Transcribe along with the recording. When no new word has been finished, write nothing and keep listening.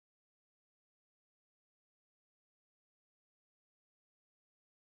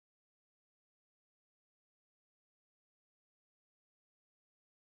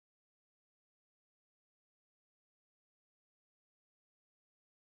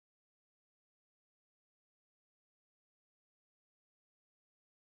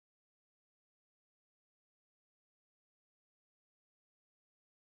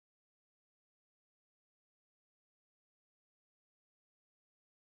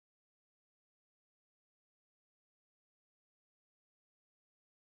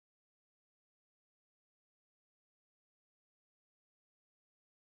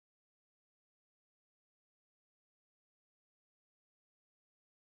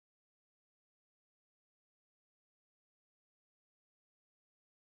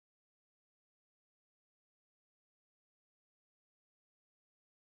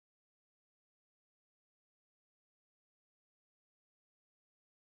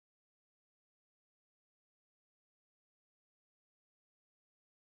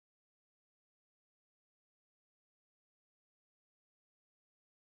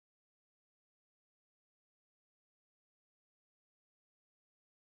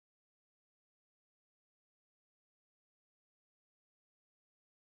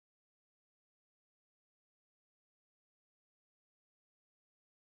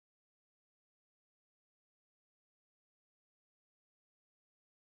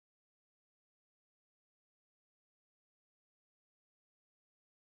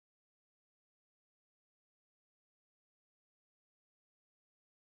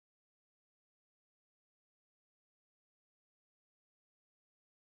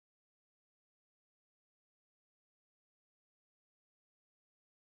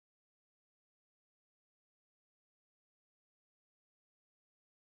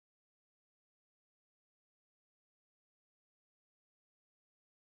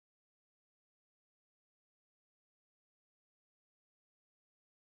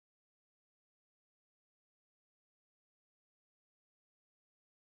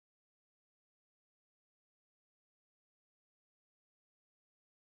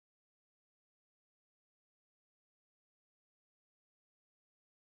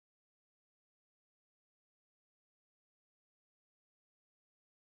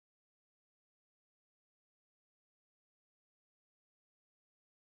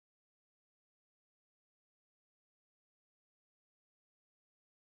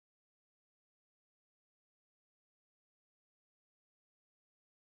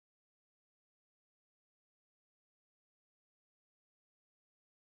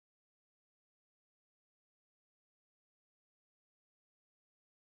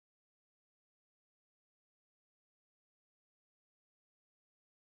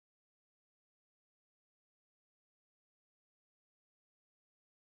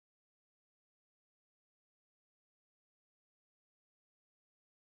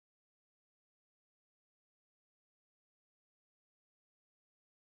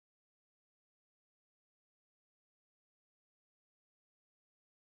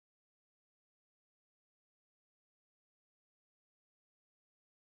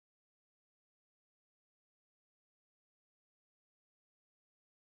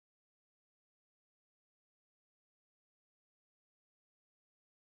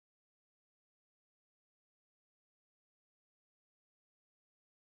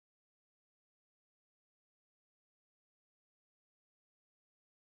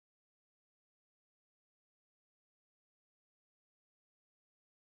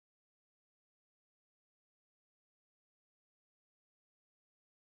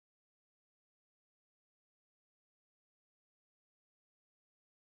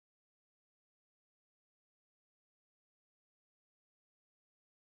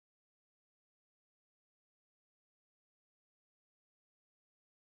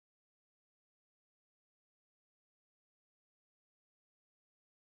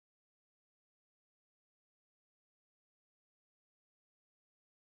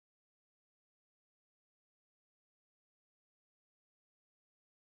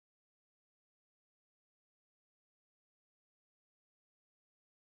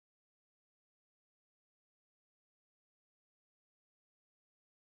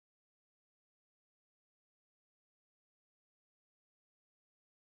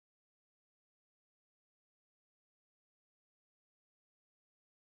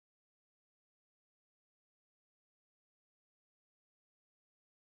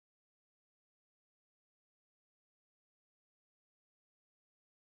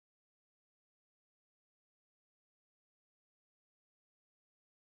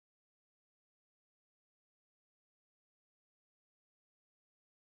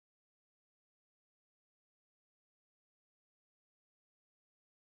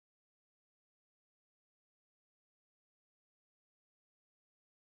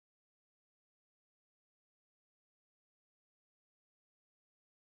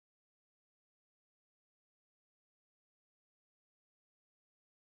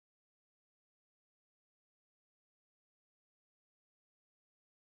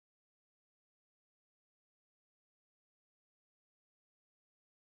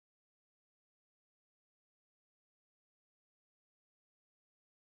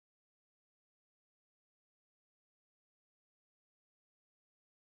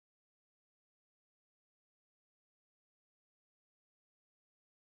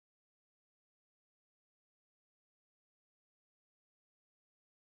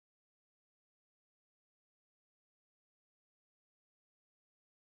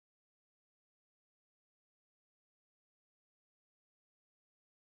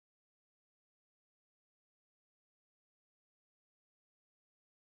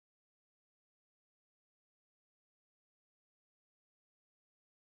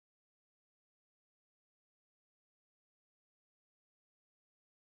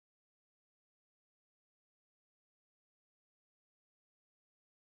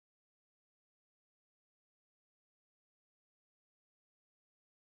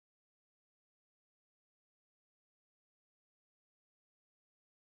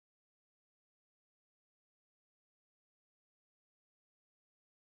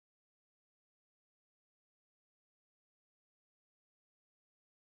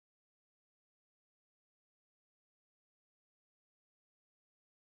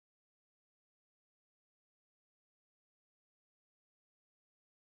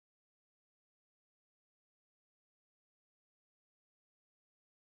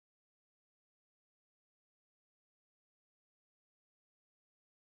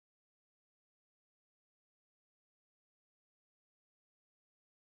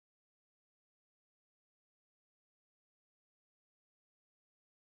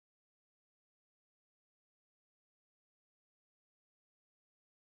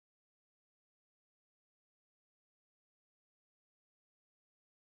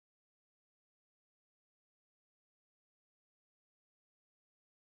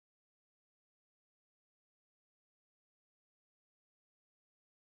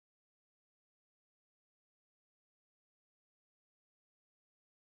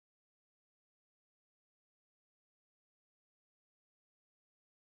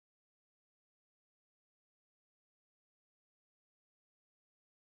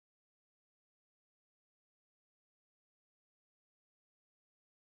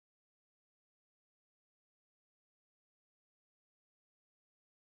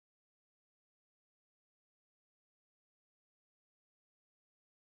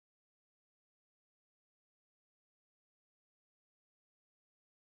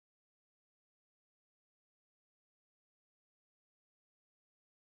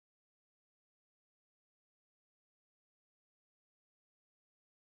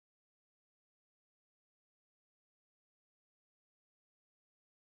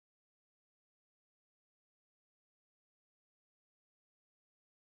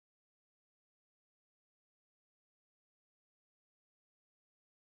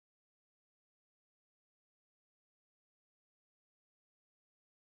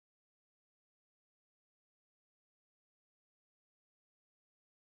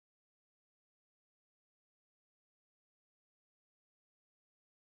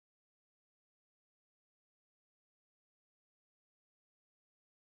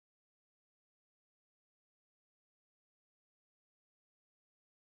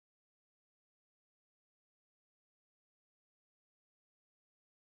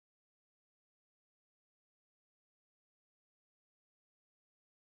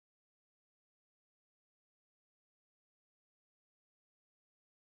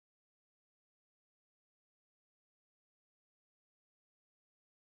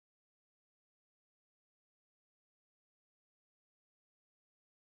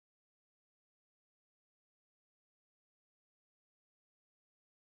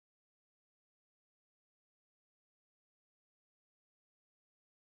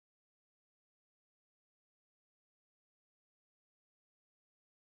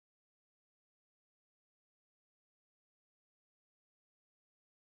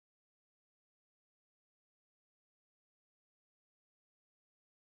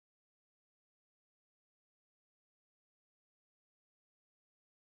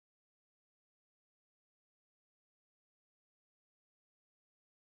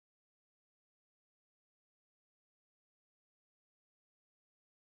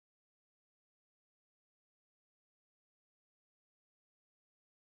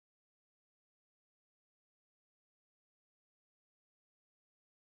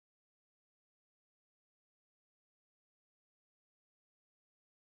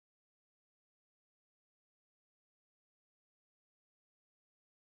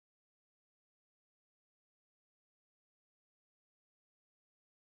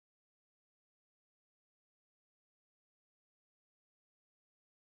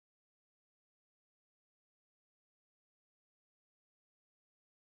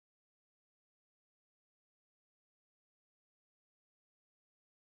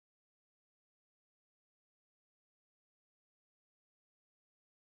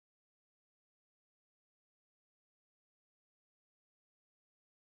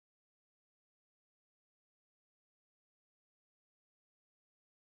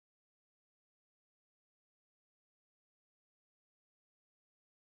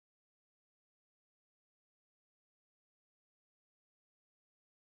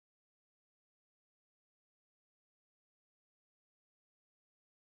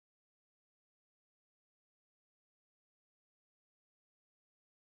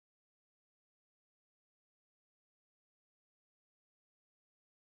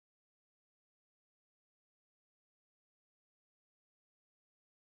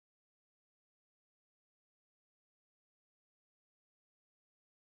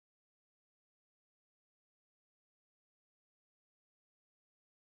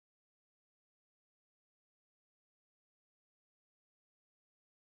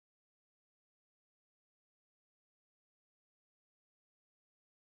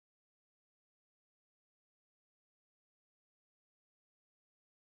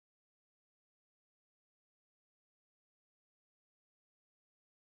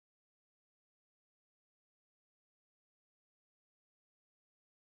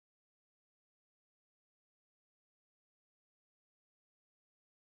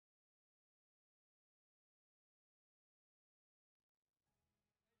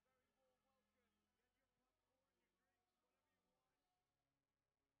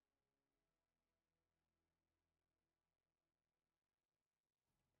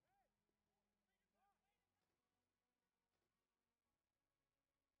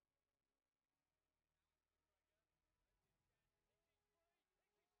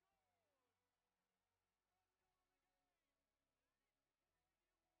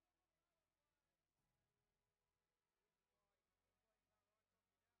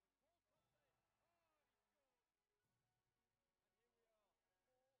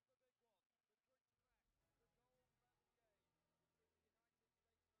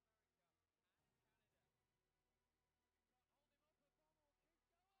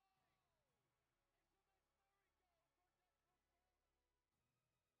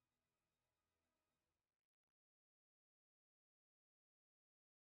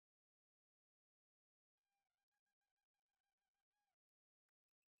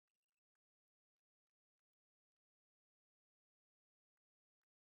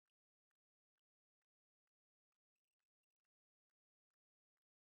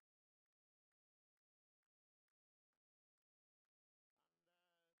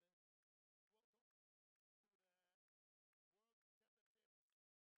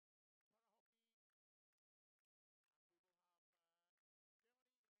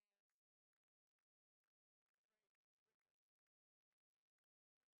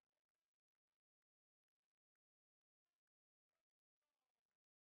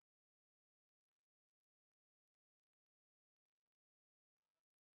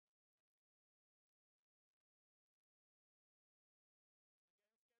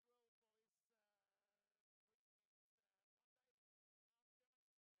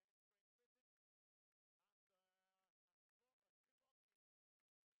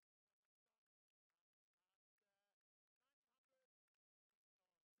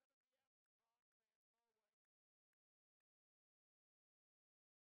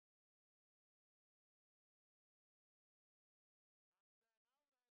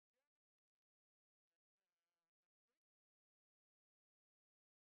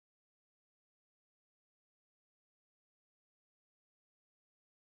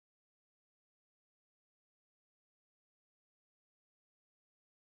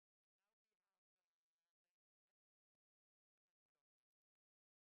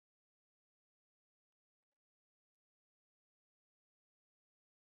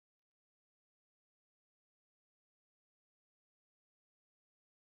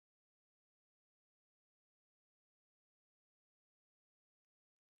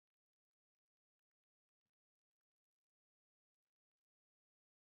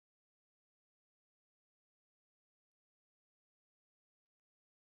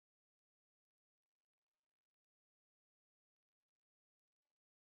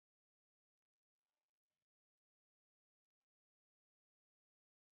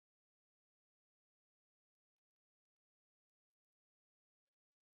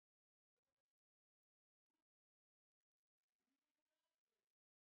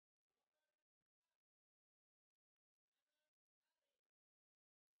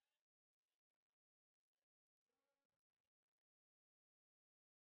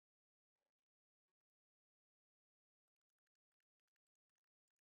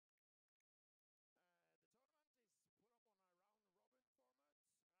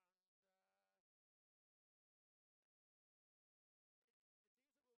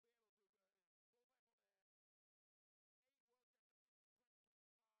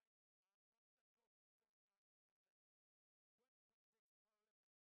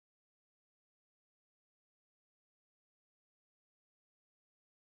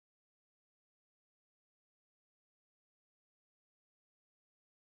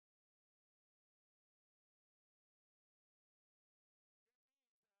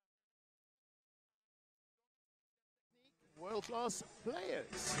world-class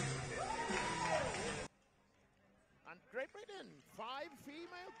players. And Great Britain, 5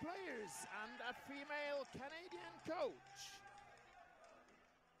 female players and a female Canadian coach.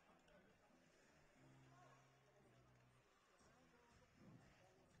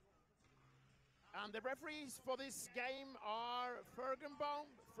 And the referees for this game are Fergenbaum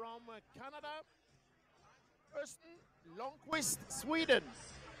from Canada, Östen Longquist, Sweden,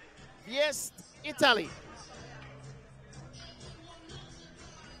 Viest, Italy.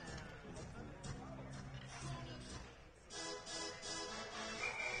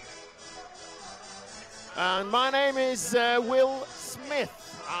 And my name is Will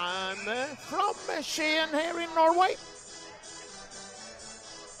Smith. I'm from Skien here in Norway.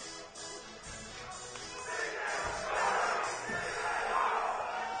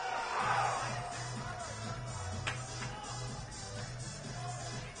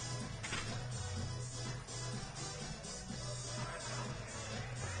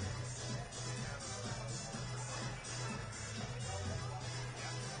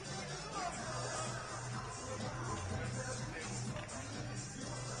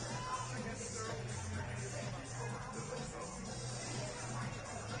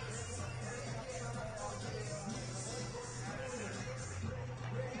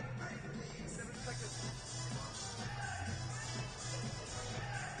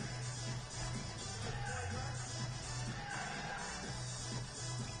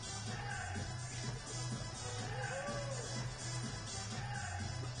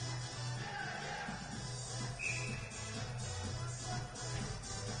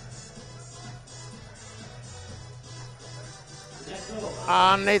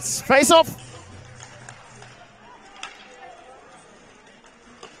 And it's face-off.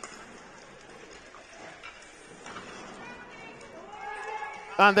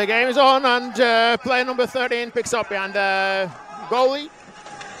 And the game is on, and player number 13 picks up behind the goalie.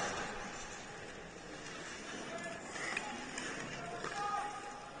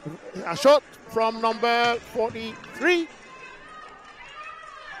 A shot from number 43.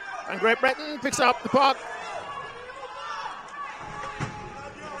 And Great Britain picks up the puck.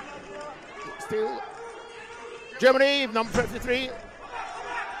 Still Germany, number 53.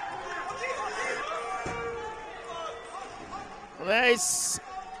 There's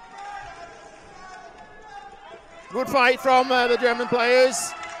good fight from the German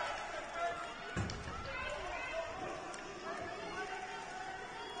players.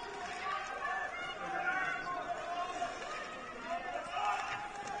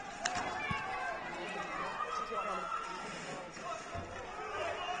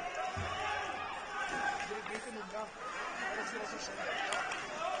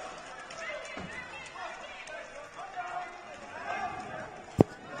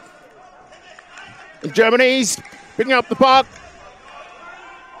 Germany's picking up the puck.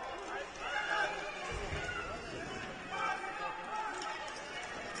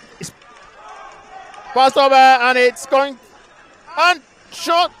 It's passed over, and it's going and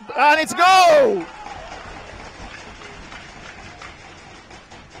shot, and it's goal.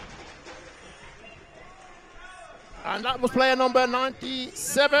 And that was player number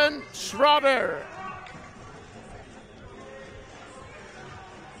 97, Schroeder.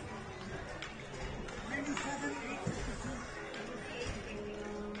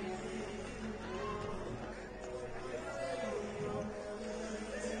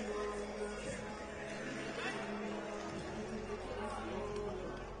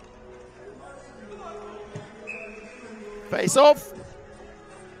 Face off.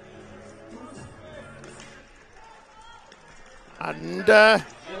 And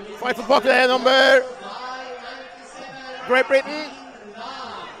fight for puck there, number Great Britain.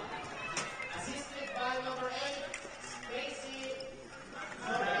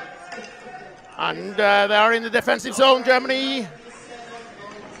 And they are in the defensive zone, Germany.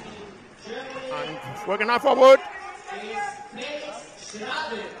 And working out forward.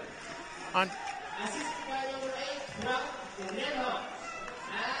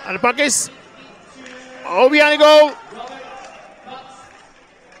 And the puck is behind the goal.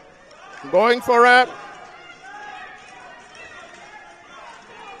 Going for a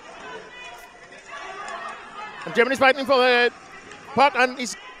and Germany's fighting for the puck, and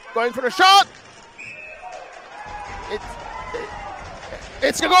he's going for a shot.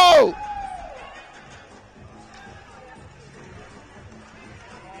 It's a goal.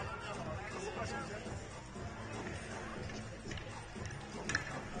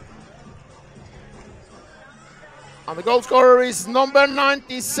 And the goal scorer is number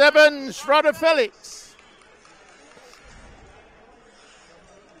 97, Schroeder Felix.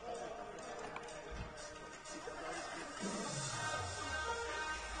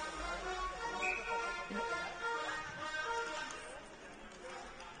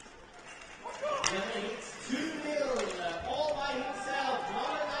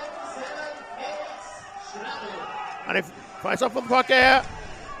 And if fights off for the puck here.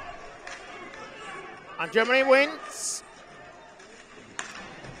 And Germany wins.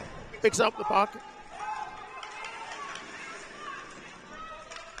 Picks up the puck.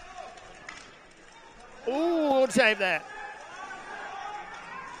 Ooh, good save there.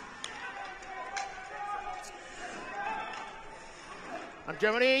 And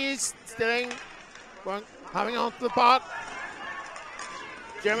Germany is still having on to the puck.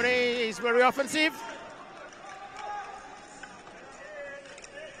 Germany is very offensive.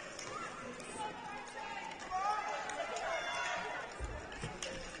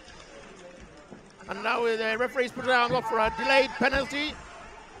 And now the referees put down for a delayed penalty.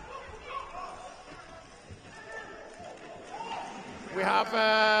 We have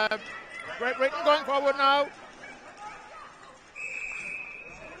Great Britain going forward now.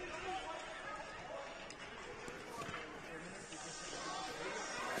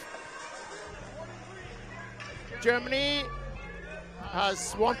 Germany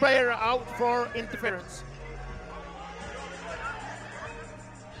has one player out for interference.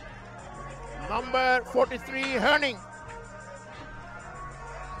 Number 43, Herning.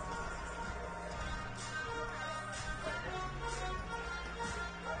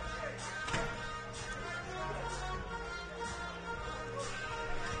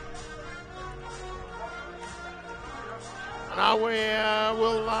 Now we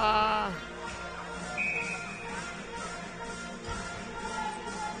will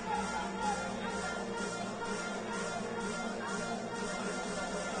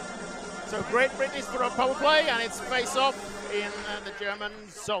so Great Britain is for a power play, and it's face-off in the German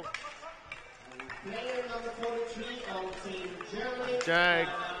zone. Player number 43 on Team Germany.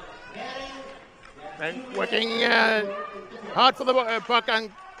 And working hard for the puck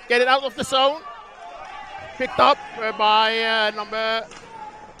and get it out of the zone. Picked up by number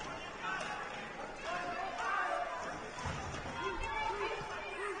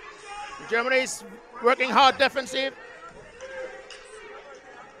Germany is working hard defensive.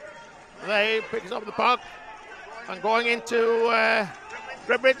 They picks up the puck and going into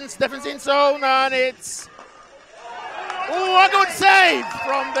Great Britain's defensive zone, and it's a good save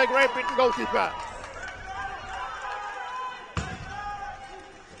from the Great Britain goalkeeper.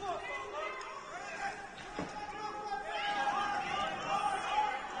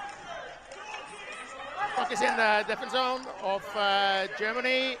 Puck is in the defense zone of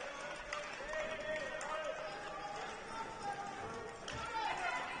Germany.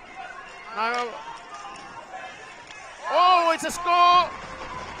 Now, oh, it's a score!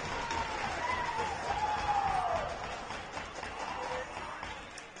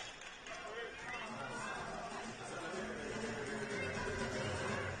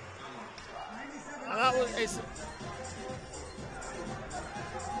 And that was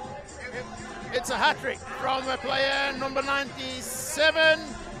it's a hat-trick from player number 97,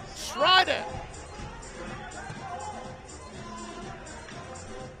 Schreider.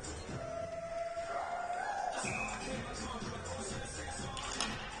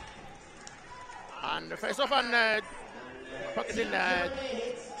 And the face-off and puck is in the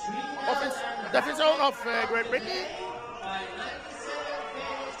defense zone of Great Britain.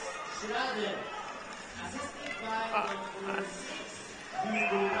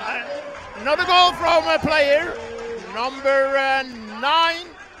 Another goal from a player, number 9.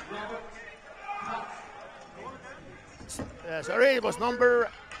 Sorry, it was number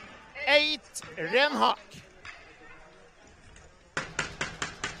 8, Renhak.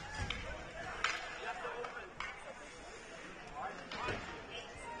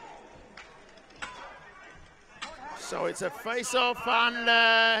 So it's a face-off,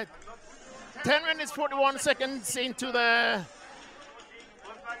 and 10 minutes, 41 seconds into the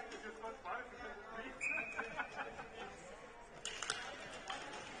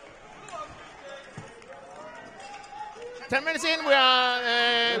 10 minutes in, we are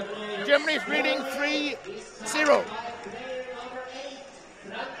Germany is leading 3-0.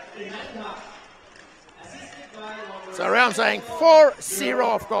 Sorry, I'm saying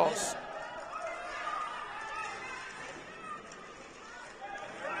 4-0, of course.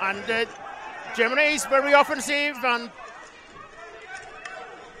 And Germany is very offensive and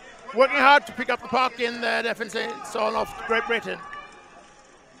working hard to pick up the puck in the defensive zone of Great Britain.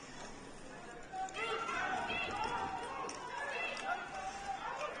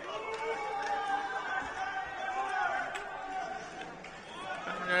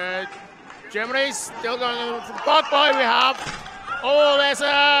 And, Germany is still going for the puck, boy. We have, there's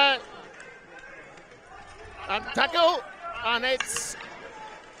a tackle, and it's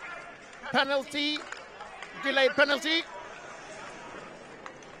penalty, delayed penalty.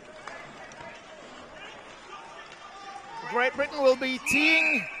 Great Britain will be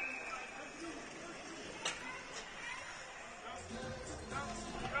teeing.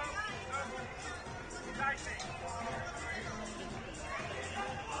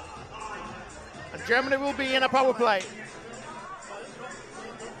 And Germany will be in a power play.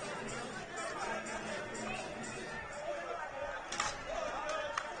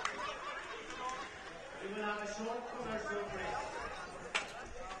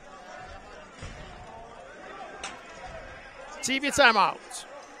 TV timeout.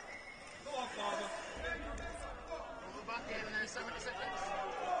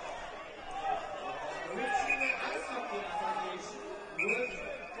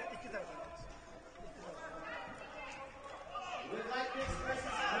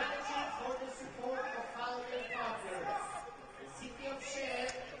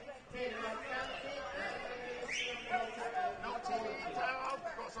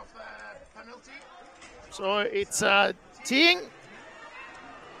 So it's teeing.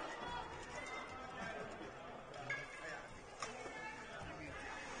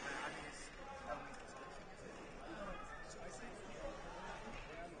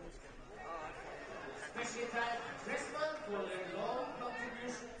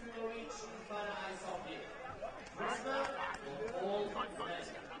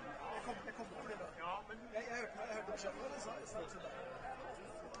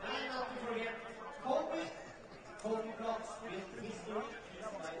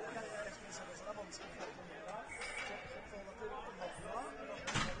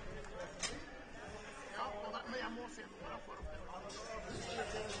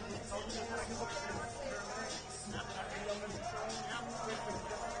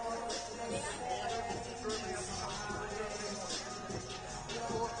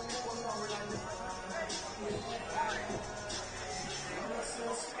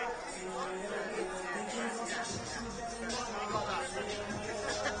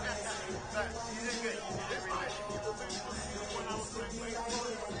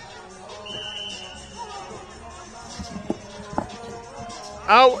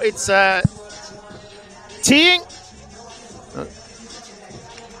 Oh, it's teeing.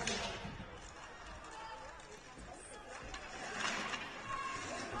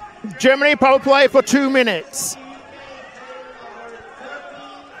 Germany power play for 2 minutes.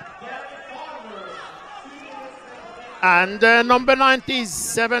 And number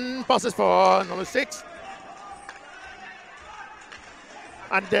 97 passes for number 6.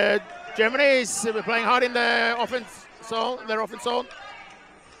 And Germany is playing hard in the offense zone, their offense zone.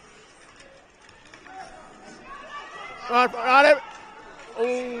 Oh.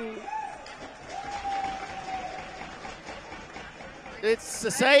 It's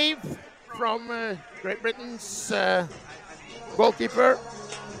a save from Great Britain's goalkeeper.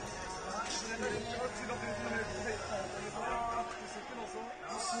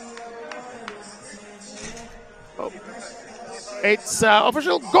 Oh. It's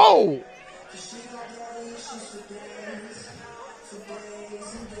official goal.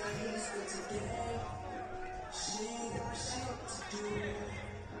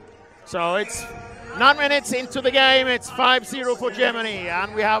 So it's 9 minutes into the game. It's 5-0 for Germany,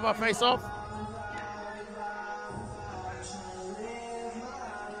 and we have a face-off.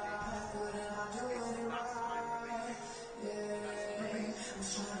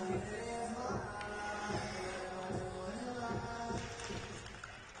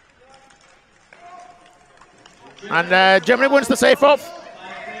 And Germany wins the safe-off.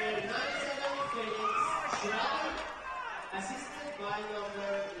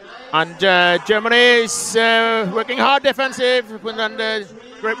 And Germany is working hard defensive, and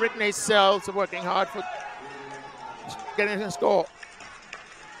Great Britain is also working hard for getting a score.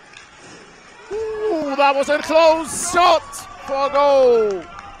 Ooh, that was a close shot for a goal.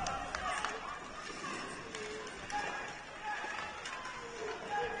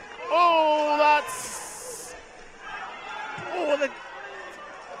 Oh, that's... Oh,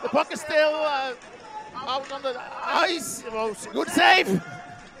 the puck is still out on the ice. It was a good save.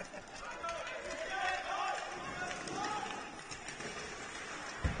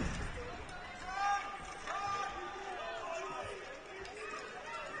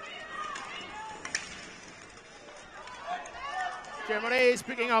 Germany is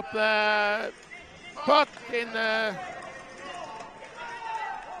picking up the puck in the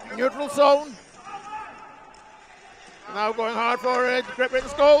neutral zone. Now going hard for Great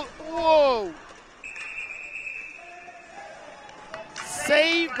Britain's goal. Whoa!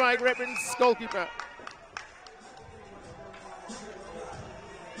 Saved by Great Britain's goalkeeper.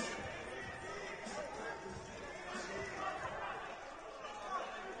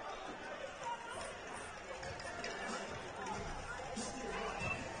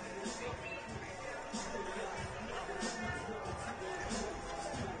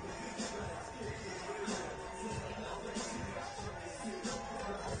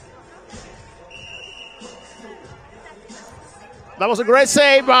 That was a great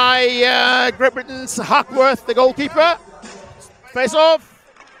save by Great Britain's Hackworth, the goalkeeper. Face off.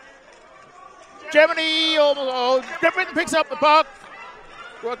 Germany, Great Britain picks up the puck.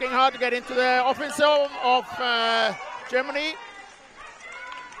 Working hard to get into the offensive zone of Germany.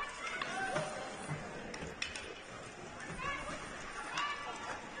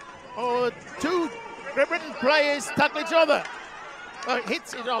 Two Great Britain players tackle each other.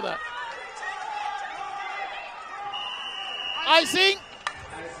 Hits each other. Icing.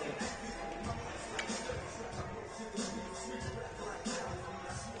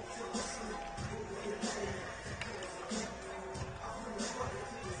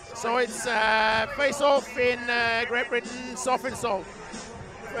 So it's face-off in Great Britain's offensive zone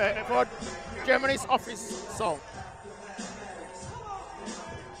for Germany's offensive zone.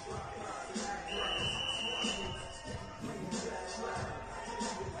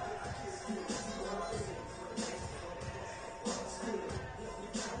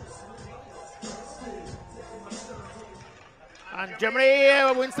 And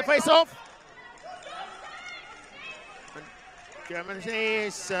Germany wins the face-off. Germany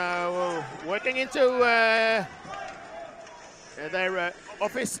is working into their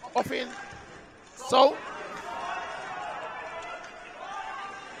offense zone.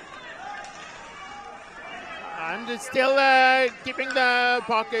 And it's still keeping the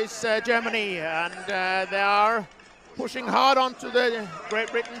puck is Germany, and they are pushing hard onto the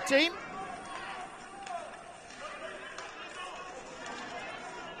Great Britain team.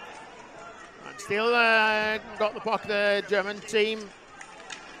 Still got the puck, the German team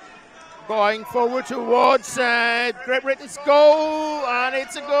going forward towards Great Britain's goal, and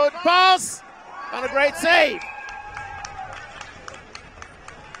it's a good pass and a great save.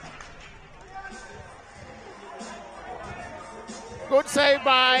 Good save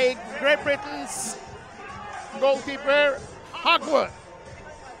by Great Britain's goalkeeper, Hackworth.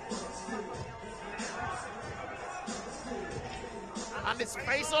 And it's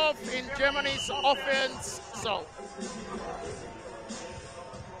face-off in Germany's offense zone.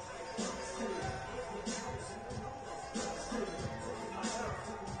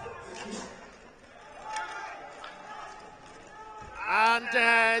 And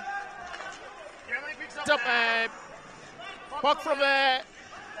Germany picks up a puck from the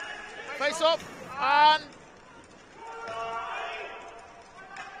face-off, and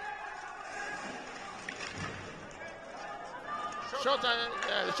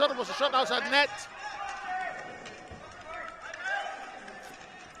the shot was a shot outside net.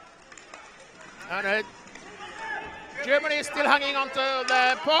 And Germany is still hanging onto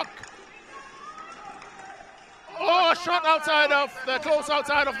the puck. Oh, a shot outside of the close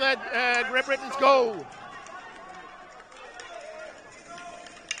outside of the Great Britain's goal.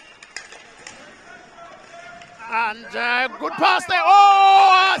 And good pass there.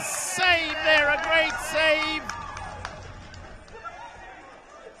 Oh, a save there, a great save.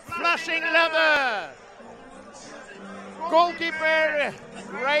 Flashing leather. Goalkeeper,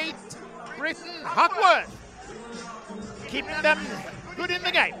 Great Britain, Hackworth. Keeping them good in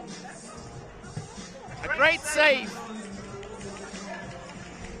the game. A great save.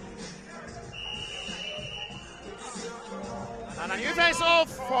 And a new face-off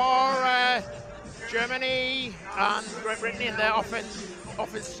for Germany and Great Britain in their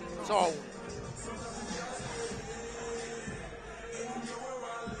offense zone.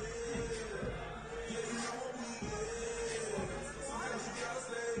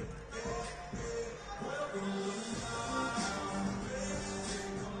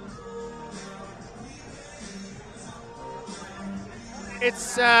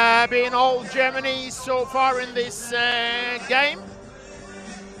 It's been all Germany so far in this game.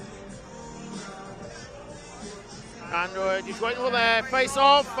 And just waiting for the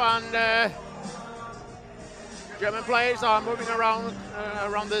face-off, and German players are moving around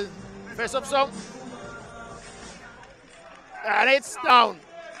the face-off zone. And it's down.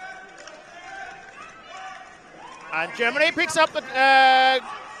 And Germany picks up the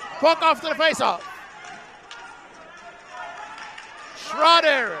puck after the face-off.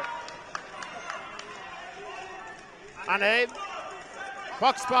 Schroeder. And a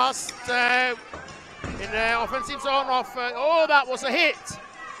puck's passed in the offensive zone of, oh, that was a hit.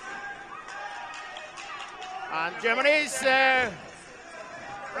 And Germany's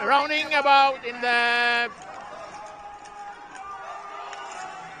rounding about in the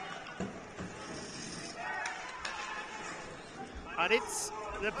and it's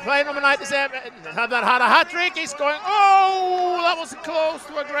the player number 97 that had a hat-trick. He's going, oh, that was close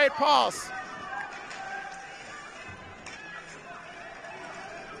to a great pass.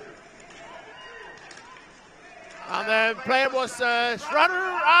 And the player was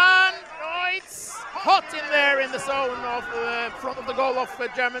Schroeder, and it's hot in there in the zone of the front of the goal of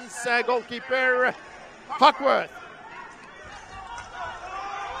German's goalkeeper Huckworth.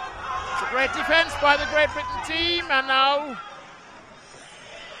 It's a great defense by the Great Britain team, and now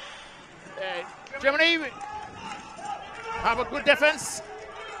Germany have a good defense.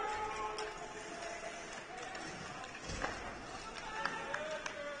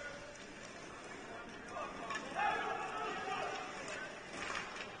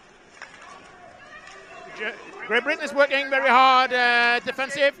 Great Britain is working very hard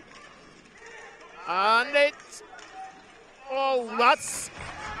defensive. And it's, oh, that's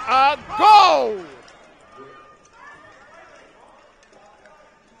a goal!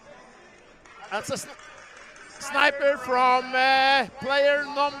 That's a sniper from player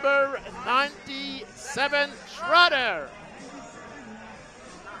number 97, Schroeder.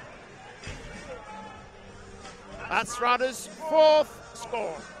 That's Schroeder's 4th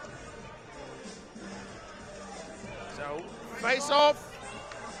score. So, face off.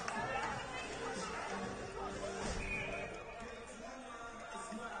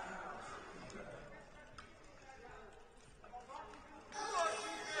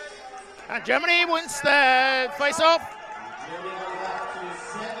 And Germany wins the face-off.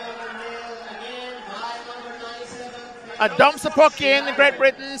 A dumps the puck in Great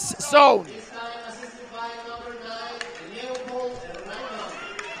Britain's zone.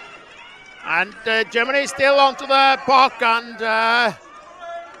 And Germany still onto the puck and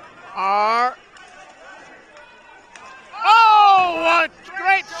are... Oh, what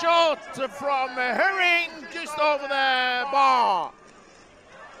great shot from Herring just over the bar.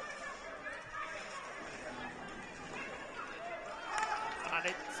 And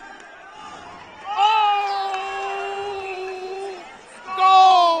it's... Oh!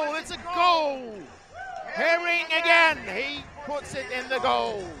 Goal! It's a goal! Herring again, he puts it in the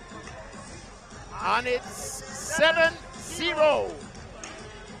goal. And it's 7-0.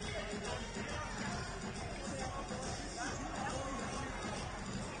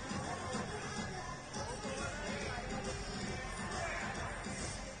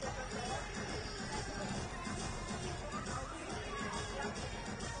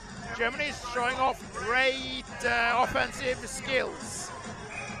 Germany is showing off great offensive skills.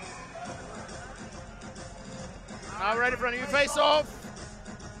 Now ready for a new face-off.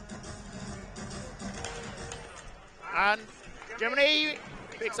 And Germany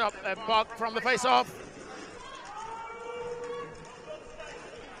picks up a puck from the face-off.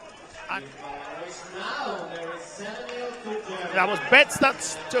 And that was Betts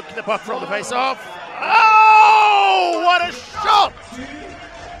that took the puck from the face-off. Oh, what a shot!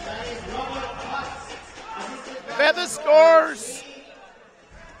 Feather scores,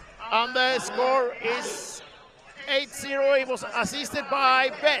 and the score is 8-0. He was assisted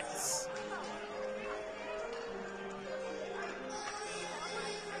by Betts.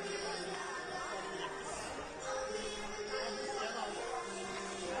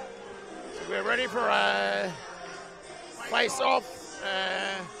 So we're ready for a face-off,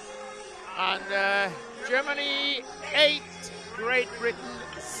 and Germany 8, Great Britain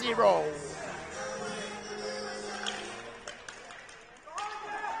 0.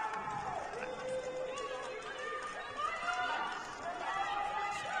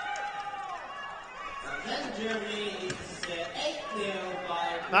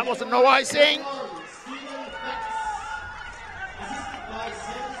 That was a no icing.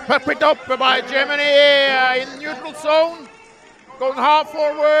 Puck picked up by Germany in neutral zone, going half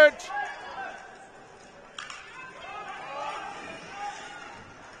forward.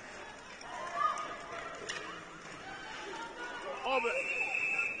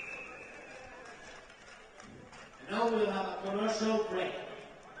 Now we'll have a commercial break.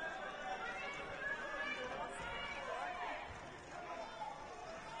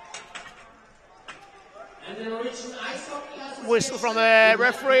 Whistle from the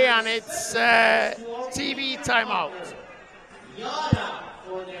referee, and it's TV timeout. Yada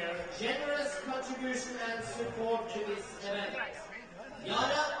for their generous contribution and support to this event.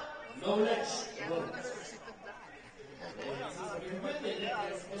 Yada, knowledge grows.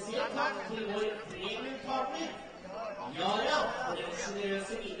 Spesielt takk til vår premiumpartner. Yada for den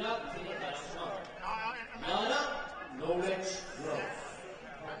generøse bidrag til engasjement. Yada, knowledge grows.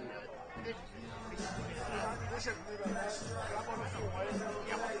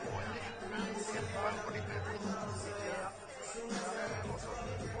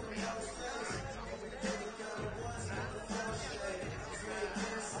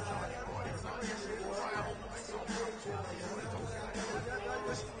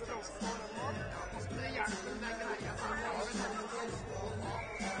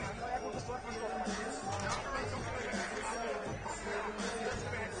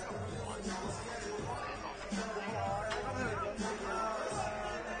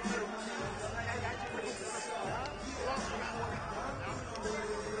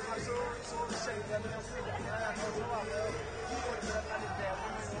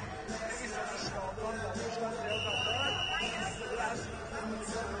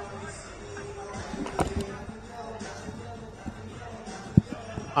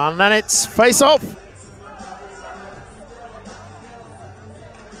 And then it's face-off.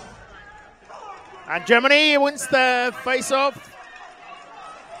 And Germany wins the face-off.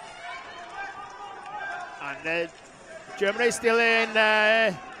 And Germany still in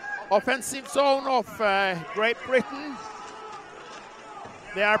offensive zone of Great Britain.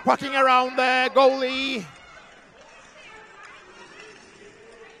 They are pucking around the goalie.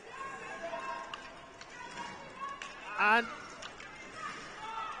 And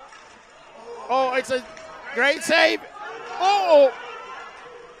oh, it's a great save. Oh!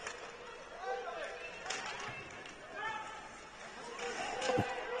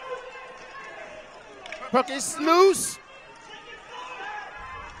 Puck is loose.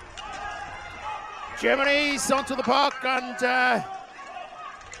 Germany's onto the puck and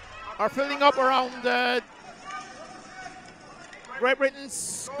are filling up around Great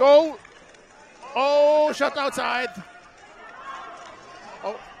Britain's goal. Oh, shot outside.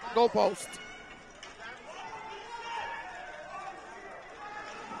 Oh, goal post.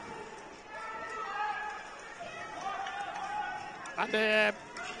 And the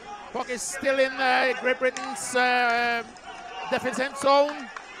puck is still in Great Britain's defensive zone.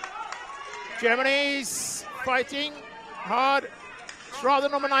 Germany's fighting hard. Schrader,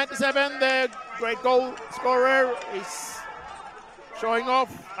 number 97, the great goal scorer, is showing off.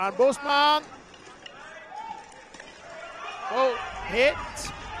 And Bosman. Oh, hit.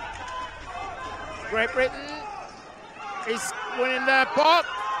 Great Britain is winning the puck.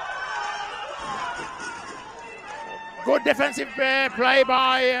 Good defensive play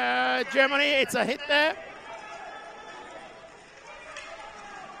by Germany. It's a hit there.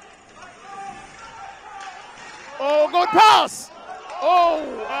 Oh, good pass. Oh,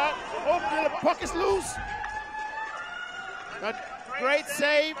 the puck is loose. A great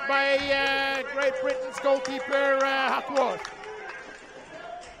save by Great Britain's goalkeeper, Hackworth.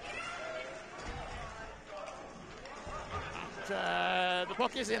 And, the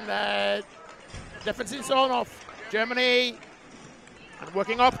puck is in the defensive zone of Germany and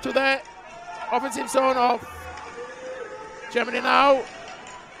working up to the offensive zone of Germany now.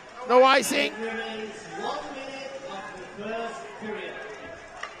 No icing.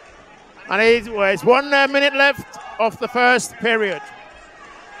 And it was 1 minute left of the first period.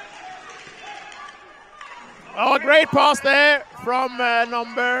 Oh, a great pass there from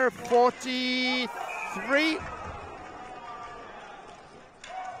number 43.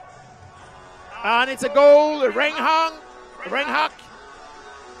 And it's a goal, Renghack.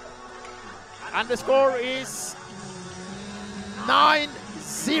 And the score is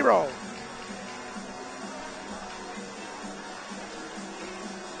 9-0.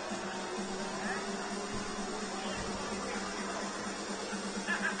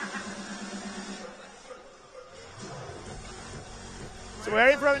 So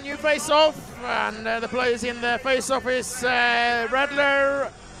we're in for a new face-off, and the players in the face-off is Radler.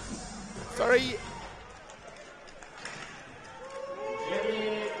 Sorry.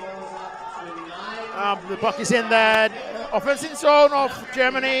 The puck is in the offensive zone of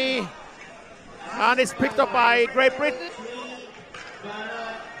Germany, and it's picked up by Great Britain.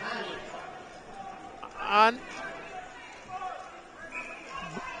 And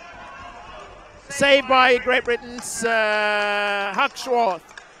saved by Great Britain's Hackworth.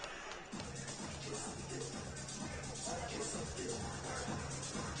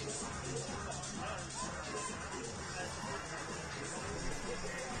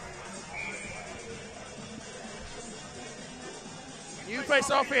 New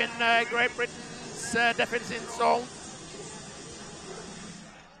face-off in Great Britain's defensive zone.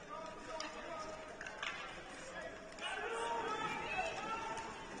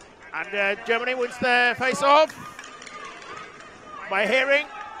 And Germany wins the face-off by Herring.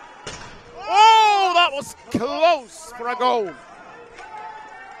 Oh, that was close for a goal.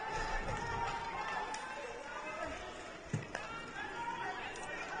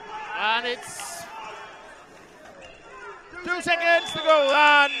 And it's 2 seconds to go,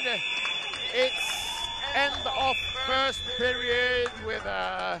 and it's end of first period with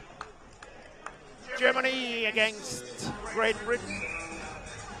Germany against Great Britain.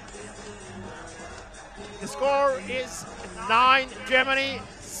 The score is 9 Germany,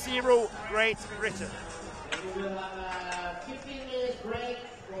 0 Great Britain. We will have a 15-minute break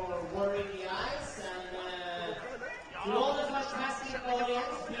for warming the ice, and to all the fantastic audience,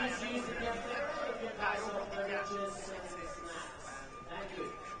 please use the cafeteria. You can buy some beverages and snacks. Thank you.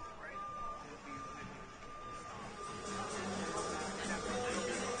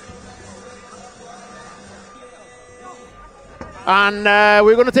 And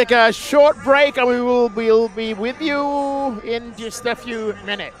we're going to take a short break, and we'll be with you in just a few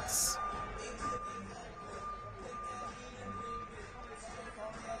minutes.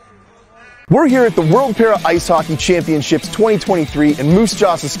 We're here at the World Para Ice Hockey Championships 2023 in Moose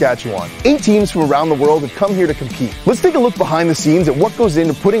Jaw, Saskatchewan. 8 teams from around the world have come here to compete. Let's take a look behind the scenes at what goes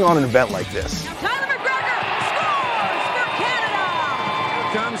into putting on an event like this.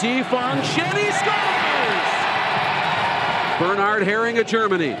 Comes Yifeng Shen, he scores! Bernhard Herring of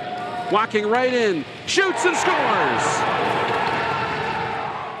Germany, walking right in, shoots and scores!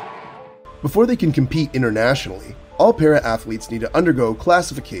 Before they can compete internationally, all para athletes need to undergo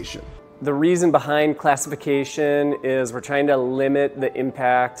classification. The reason behind classification is we're trying to limit the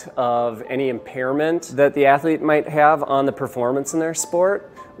impact of any impairment that the athlete might have on the performance in their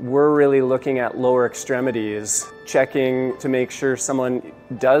sport. We're really looking at lower extremities, checking to make sure someone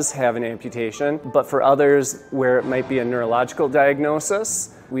does have an amputation, but for others where it might be a neurological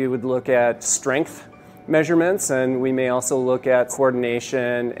diagnosis, we would look at strength measurements, and we may also look at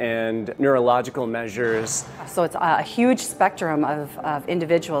coordination and neurological measures. So it's a huge spectrum of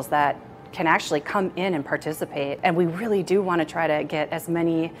individuals that can actually come in and participate, and we really do want to try to get as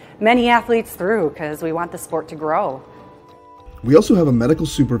many athletes through because we want the sport to grow. We also have a medical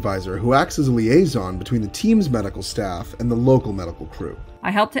supervisor who acts as a liaison between the team's medical staff and the local medical crew. I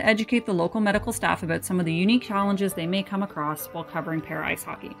help to educate the local medical staff about some of the unique challenges they may come across while covering para ice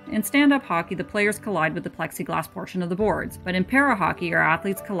hockey. In stand-up hockey, the players collide with the plexiglass portion of the boards, but in para hockey, our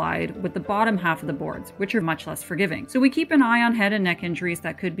athletes collide with the bottom half of the boards, which are much less forgiving. So we keep an eye on head and neck injuries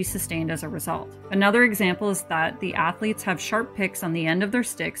that could be sustained as a result. Another example is that the athletes have sharp picks on the end of their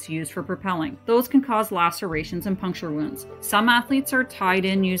sticks used for propelling. Those can cause lacerations and puncture wounds. Some athletes are tied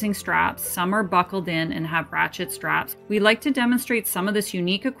in using straps, some are buckled in and have ratchet straps. We like to demonstrate some of this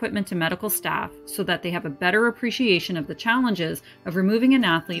unique equipment to medical staff so that they have a better appreciation of the challenges of removing an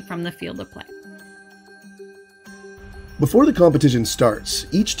athlete from the field of play. Before the competition starts,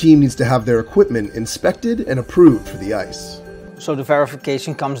 each team needs to have their equipment inspected and approved for the ice. So the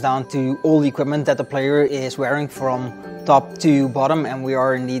verification comes down to all the equipment that the player is wearing from top to bottom, and we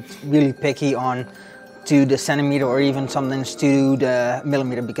are indeed really picky on to the centimeter or even sometimes to the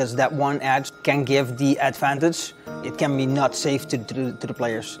millimeter, because that one edge can give the advantage. It can be not safe to the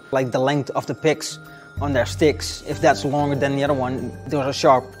players. Like the length of the picks on their sticks, if that's longer than the other one, those are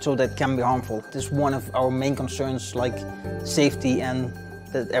sharp, so that can be harmful. This is one of our main concerns, like safety and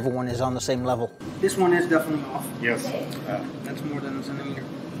that everyone is on the same level. This one is definitely off. Yes. That's more than a centimeter.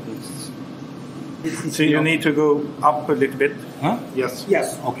 So you need to go up a little bit. Huh? Yes.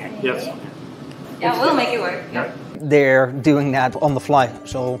 Yes. Okay. Yes. Yeah, we'll make it work. Yeah. They're doing that on the fly,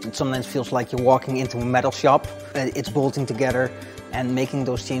 so it sometimes feels like you're walking into a metal shop. It's bolting together and making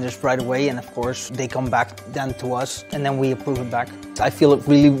those changes right away, and of course they come back then to us and then we approve it back. I feel it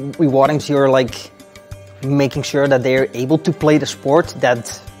really rewarding to your making sure that they're able to play the sport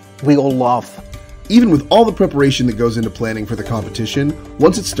that we all love. Even with all the preparation that goes into planning for the competition,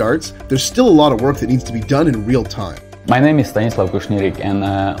 once it starts, there's still a lot of work that needs to be done in real time. My name is Stanislav Kušnírik, and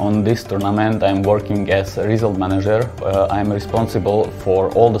on this tournament I'm working as a result manager. I'm responsible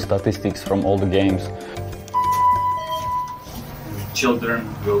for all the statistics from all the games. Children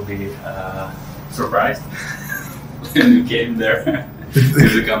will be surprised when you came there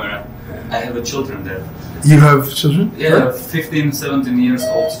with the camera. I have children there. You have children? Yeah, 15, 17 years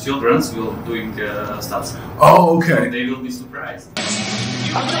old children will doing stuff. Oh, okay. So they will be surprised.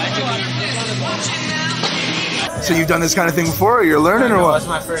 So you've done this kind of thing before, or you're learning, or what? It's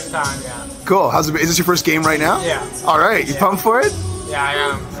my first time, yeah. Cool. Is this your first game right now? Yeah. All right. You pumped for it? Yeah, I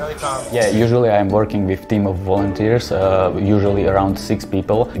am. Really pumped. Yeah, usually I'm working with a team of volunteers, usually around 6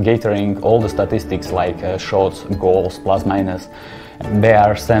 people, gathering all the statistics like shots, goals, plus minus. They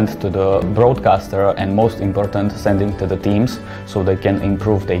are sent to the broadcaster, and most important, sending to the teams so they can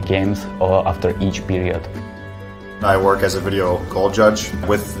improve their games after each period. I work as a video goal judge.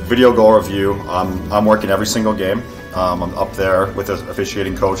 With video goal review, I'm working every single game. I'm up there with the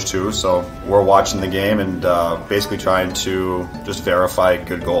officiating coach too, so we're watching the game and basically trying to just verify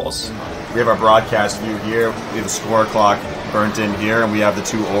good goals. We have our broadcast view here, we have the score clock burnt in here, and we have the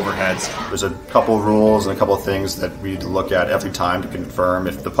 2 overheads. There's a couple rules and a couple of things that we need to look at every time to confirm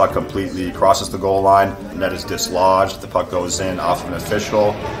if the puck completely crosses the goal line, net is dislodged, the puck goes in off of an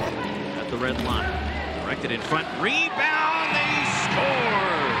official. At the red line, directed in front, rebound, they score!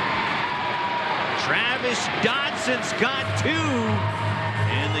 Travis Dodson's got 2,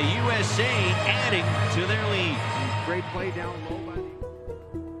 and the USA adding to their lead. Great play down low by the...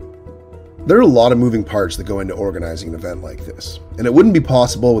 There are a lot of moving parts that go into organizing an event like this, and it wouldn't be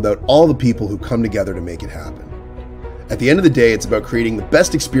possible without all the people who come together to make it happen. At the end of the day, it's about creating the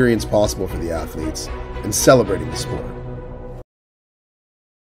best experience possible for the athletes and celebrating the sport.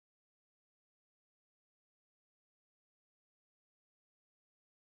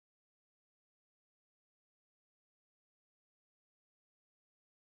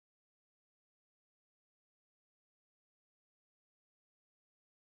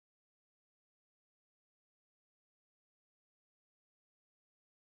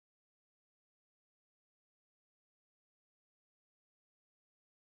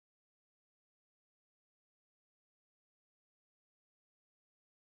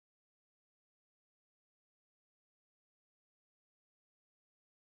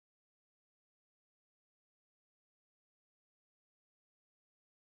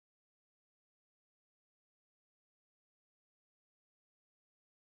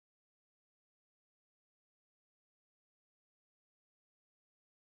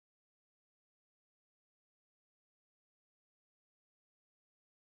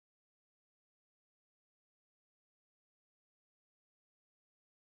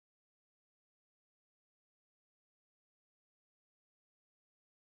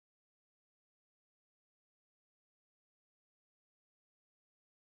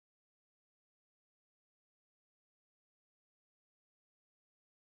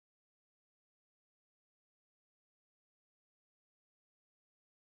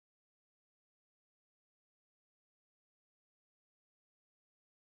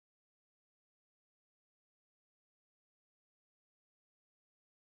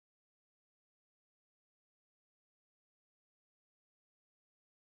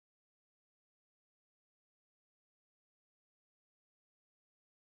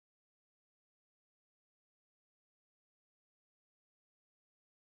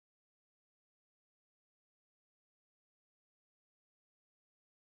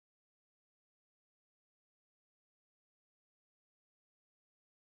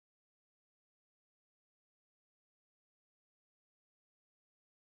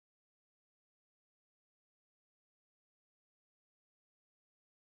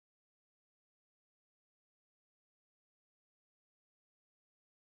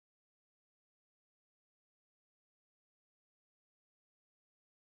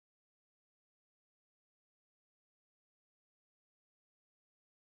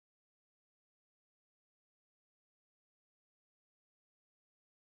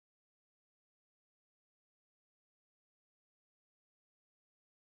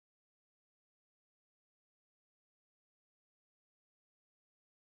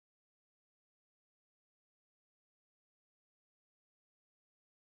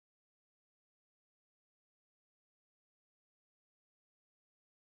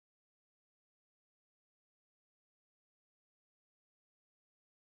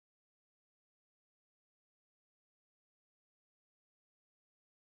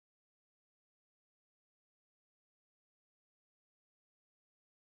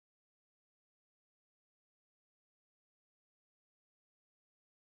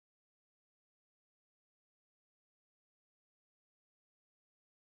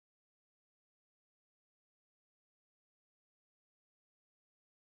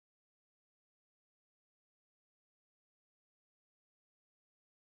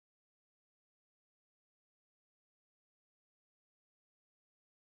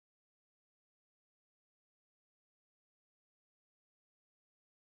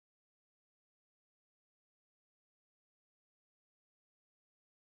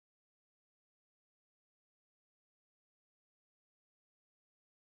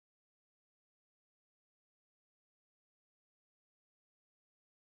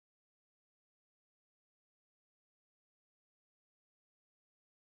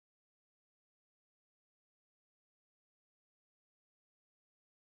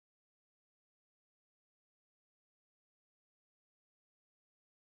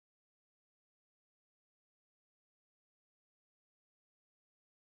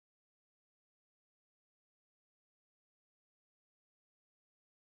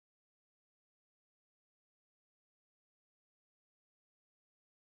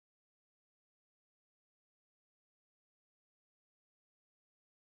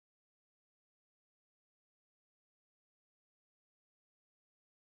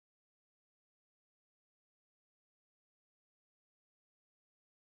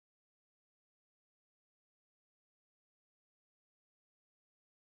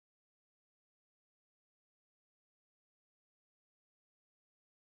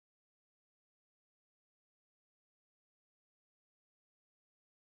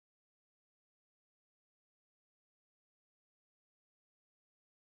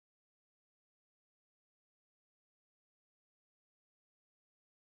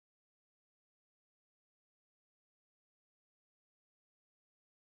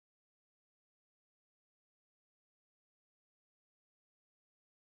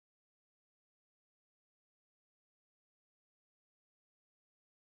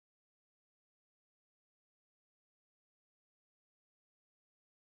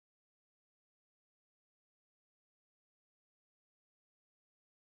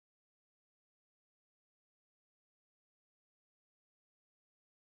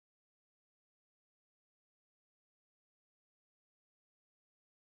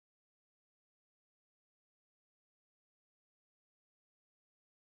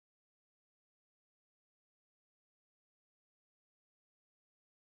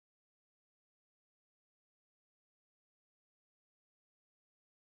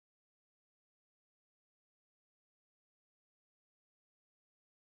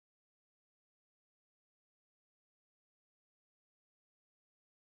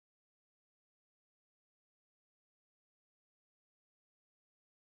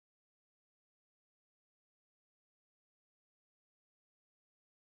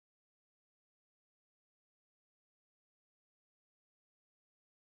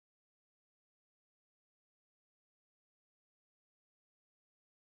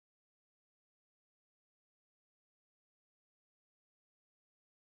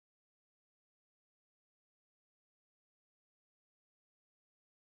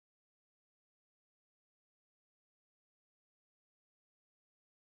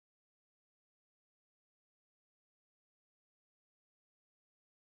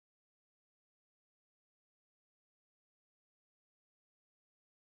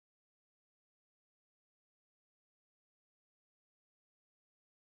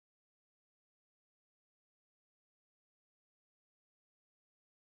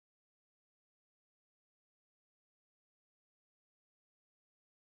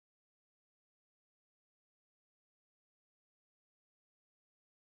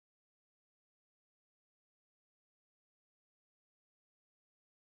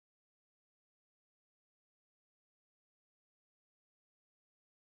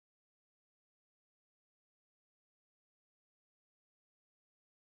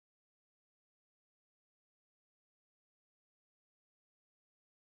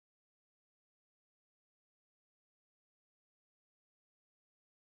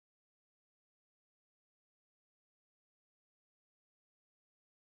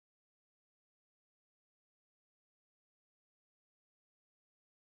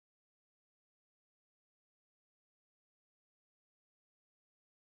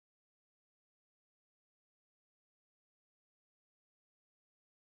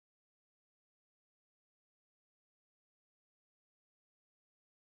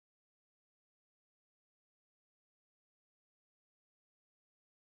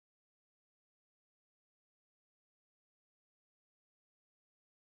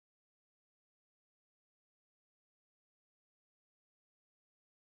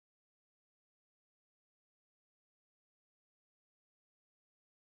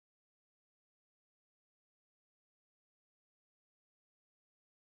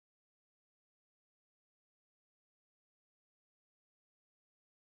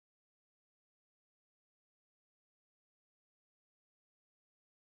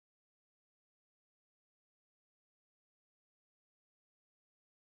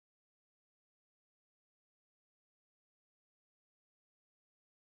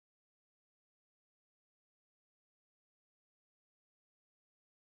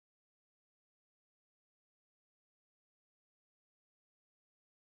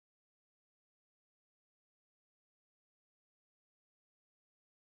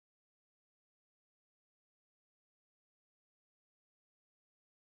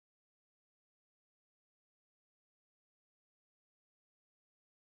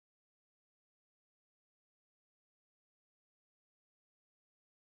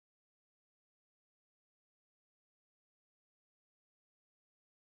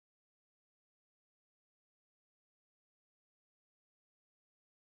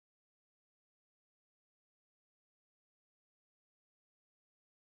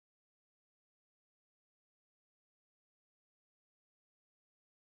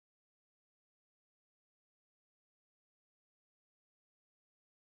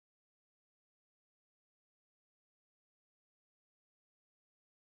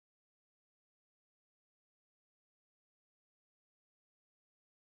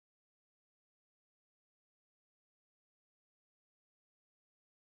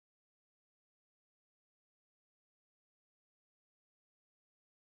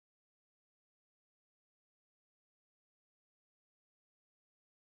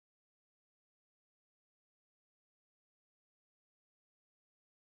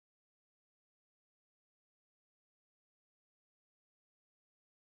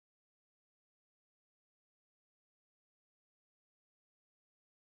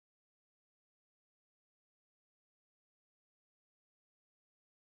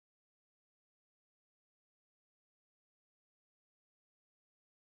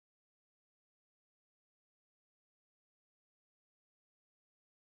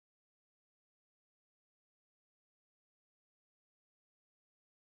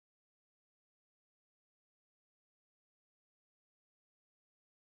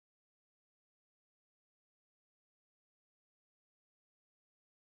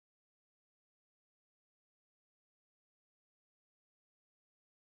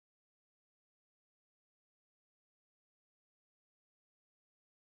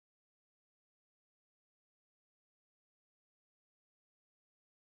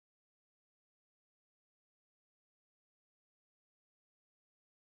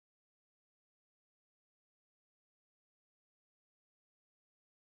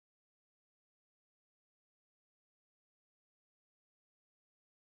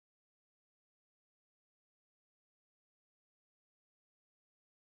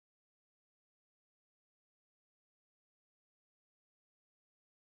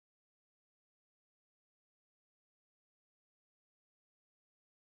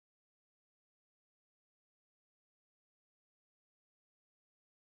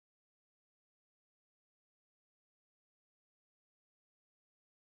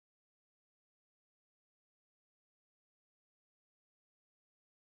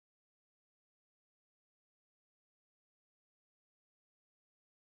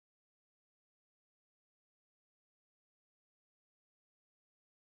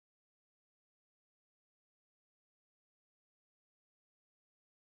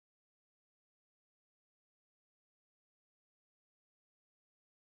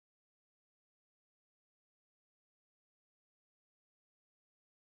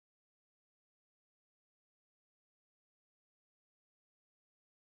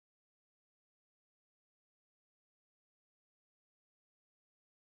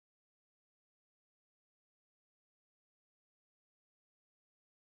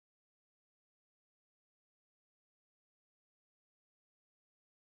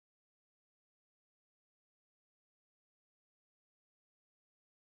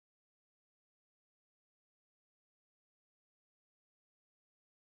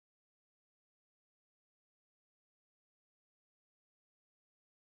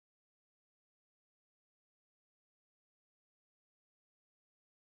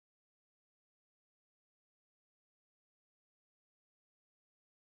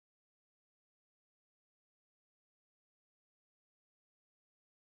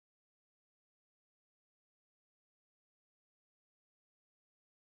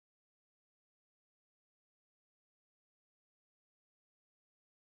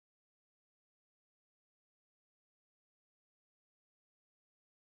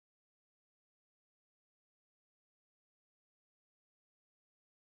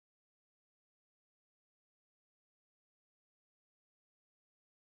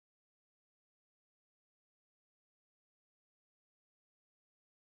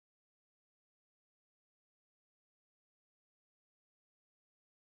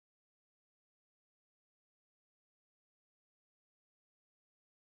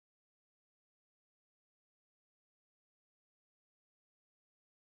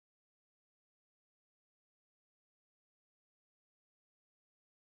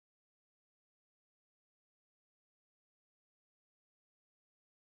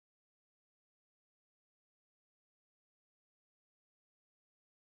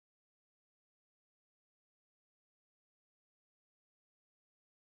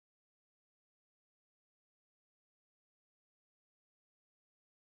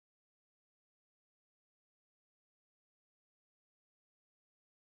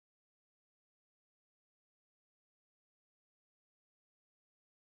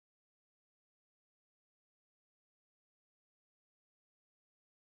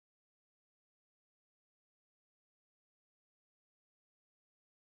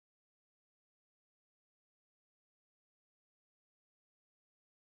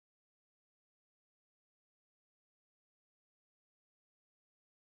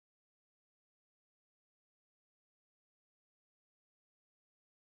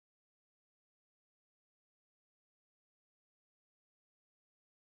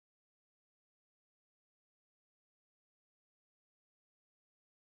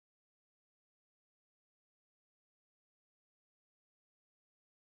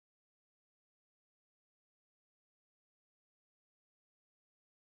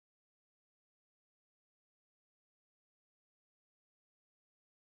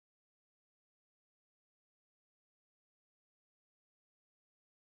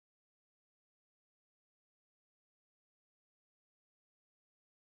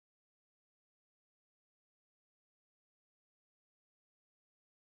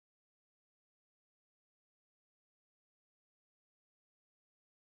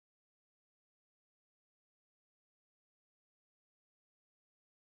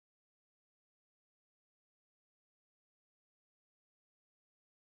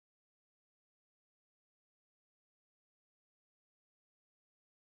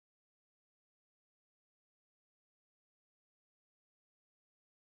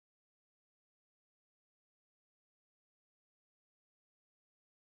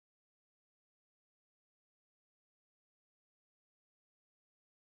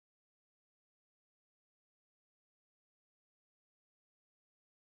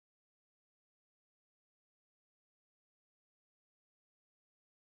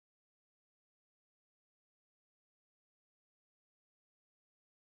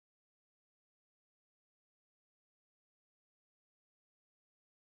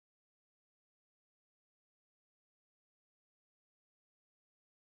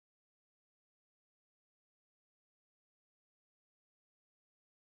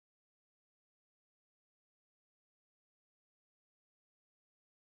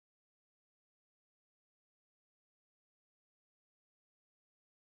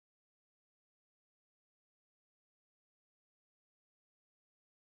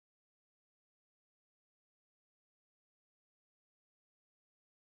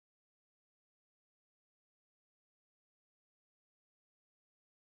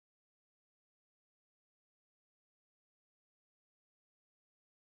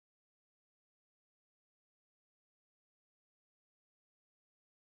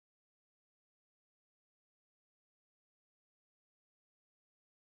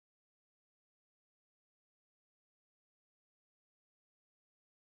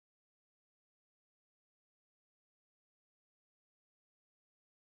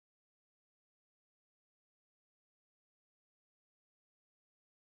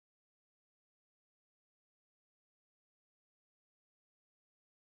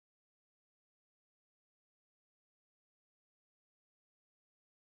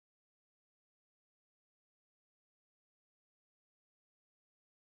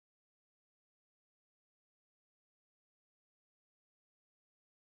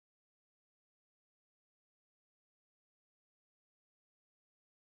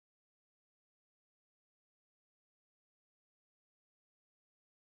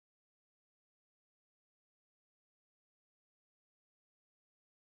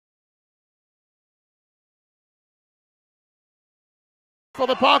 for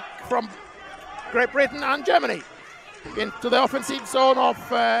the puck from Great Britain and Germany into the offensive zone of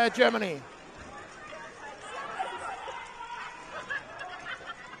Germany.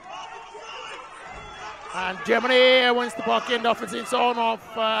 And Germany wins the puck in the offensive zone of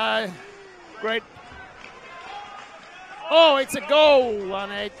Great. Oh, it's a goal,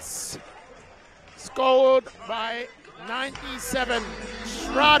 and it's scored by 97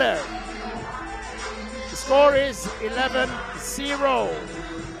 Schrader. The score is 11-0.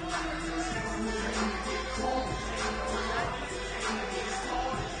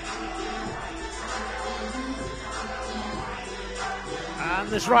 And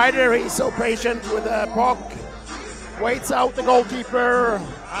the Schrader, he's so patient with the puck, waits out the goalkeeper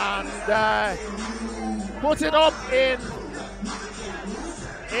and puts it up in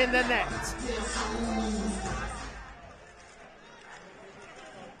the net.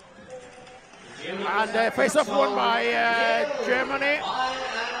 And face-off won by Germany.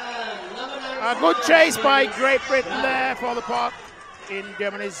 A good chase by Great Britain there for the puck in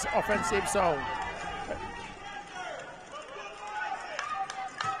Germany's offensive zone.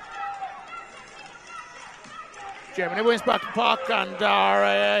 Germany wins back the puck and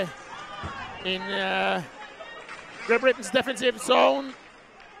are in Great Britain's defensive zone.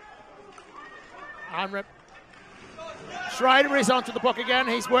 And Schreider is onto the puck again.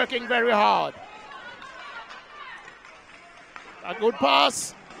 He's working very hard. A good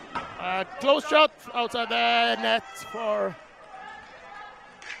pass. A close shot outside the net for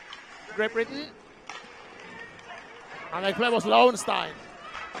Great Britain. And the play was Lowenstein.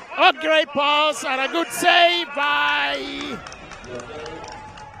 A great pass and a good save by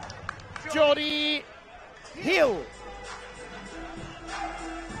Jody Hill.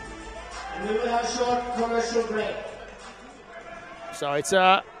 And we will have a short commercial break. So it's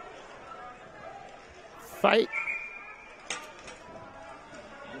a fight.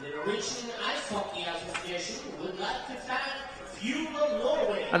 And the Norwegian Ice Hockey Association would like to thank Fuel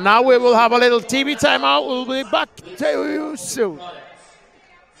Norway. And now we will have a little TV timeout. We'll be back to you soon.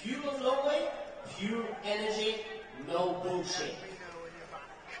 Fuel Norway, pure energy, no bullshit.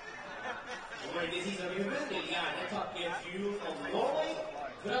 Och det sista vi vill gärna tacka Fuel of Norway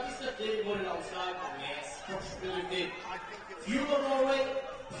för att vi stöttar våra landslag med sportsprodukter. Fuel of Norway,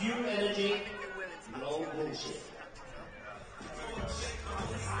 pure energy, no bullshit.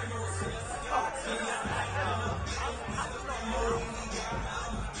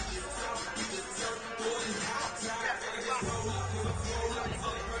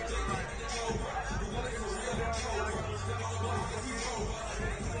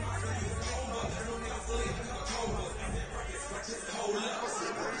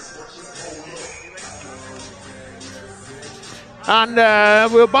 And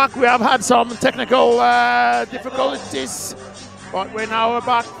we're back. We have had some technical difficulties, but we're now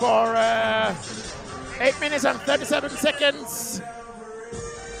back for 8 minutes and 37 seconds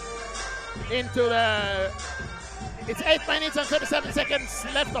into the... It's 8 minutes and 37 seconds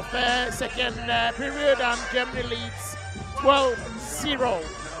left of the second period, and Germany leads 12-0.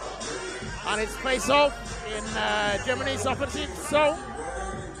 And it's face-off in Germany's offensive zone.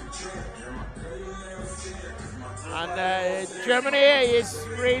 And Germany is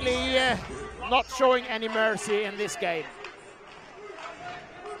really not showing any mercy in this game.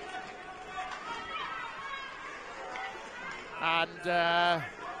 And the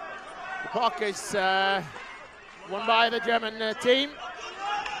puck is won by the German team.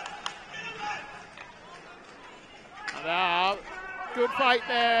 And good fight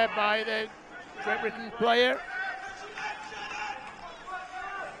there by the Great Britain player.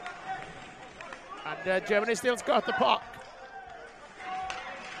 And Germany still's got the puck.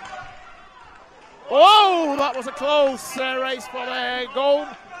 Oh, that was a close race for the goal.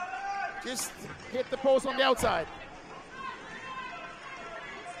 Just hit the post on the outside.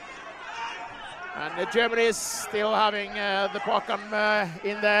 And Germany is still having the puck on,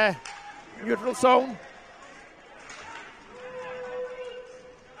 in the neutral zone.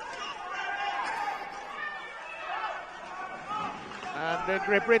 And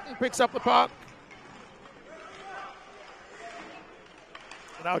Great Britain picks up the puck.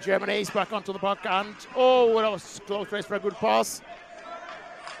 Now Germany is back onto the puck, and oh, that was a close race for a good pass.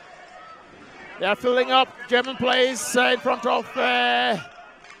 They are filling up German plays in front of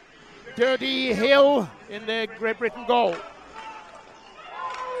Dirty Hill in the Great Britain goal.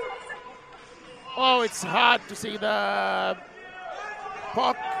 Oh, it's hard to see the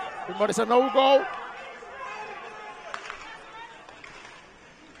puck, but it's a no-goal.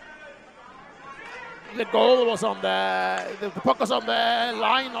 The goal was on the puck was on the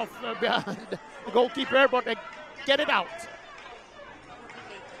line of behind the goalkeeper, but they get it out.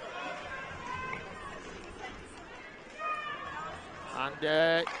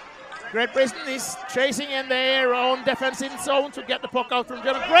 And Great Britain is chasing in their own defensive zone to get the puck out from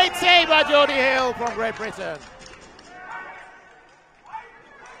Germany. Great save by Jody Hill from Great Britain.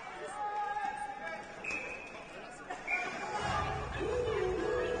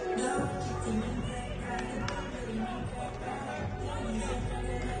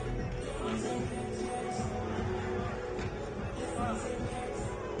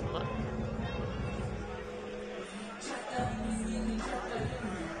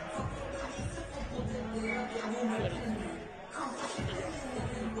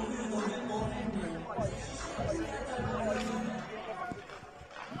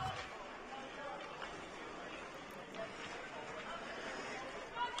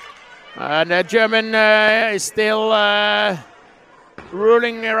 And German is still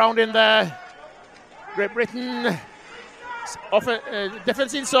ruling around in the Great Britain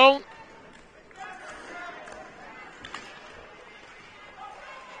defensive zone.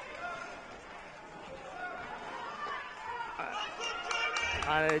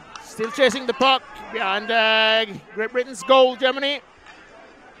 Still chasing the puck behind Great Britain's goal, Germany.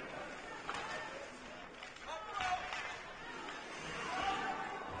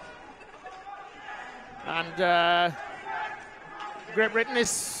 And Great Britain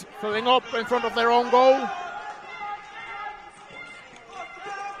is filling up in front of their own goal.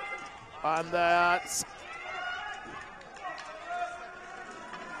 And that's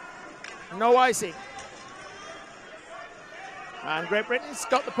no icing. And Great Britain's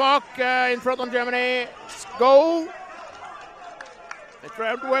got the puck in front of Germany. Goal. They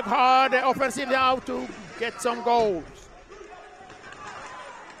try to work hard offensively now to get some goals.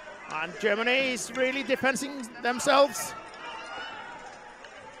 And Germany is really defending themselves.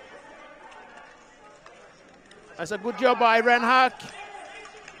 That's a good job by Renhack.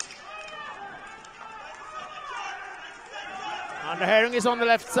 And the Herring is on the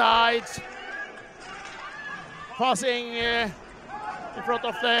left side. Passing in front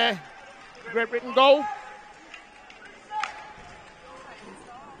of the Great Britain goal.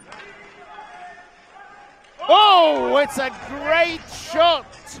 Oh, it's a great shot.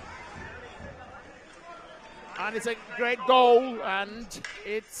 And it's a great goal, and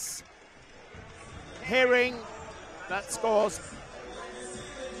it's Herring that scores.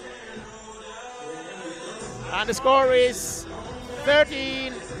 And the score is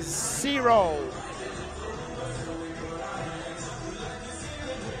 13-0.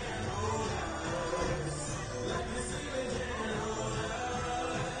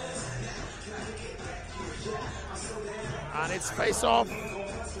 And it's face-off,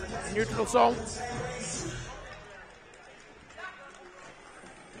 neutral zone.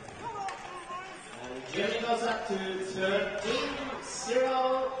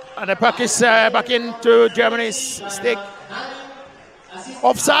 And the puck is back into Germany's stick.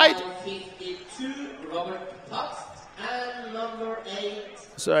 Offside.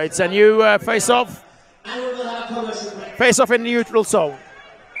 So it's a new face-off. Face-off in the neutral zone.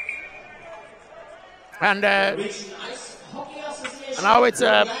 And now it's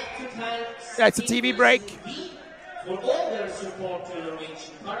a TV break. For all their support to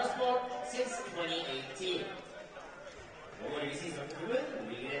Norwegian parasport since 2018. Over seasonklubben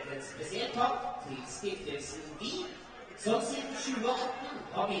ligger et spesielt takk til stiftelsen Vi, som siden 2018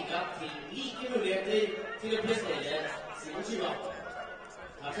 har bidratt til like muligheter til å prestere siden 2018.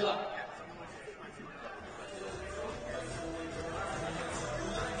 Takk skal du ha.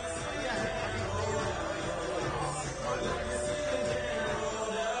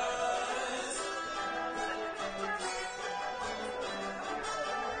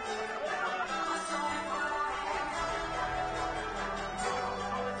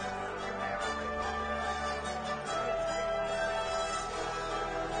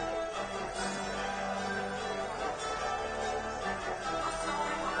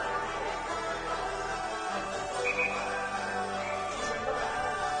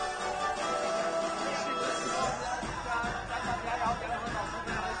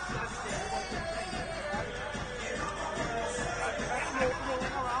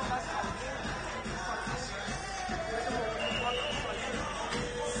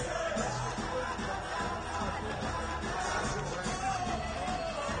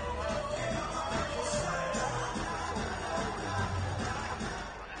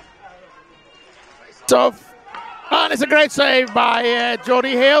 Off. And it's a great save by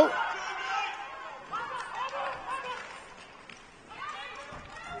Jody Hill.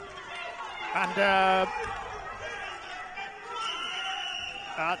 And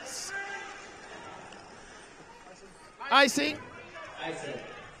that's icing.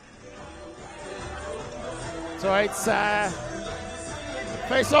 So it's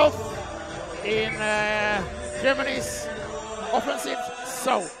face-off in Germany's offensive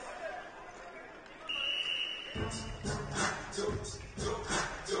zone.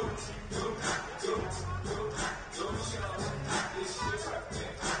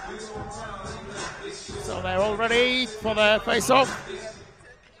 So they're all ready for the face-off.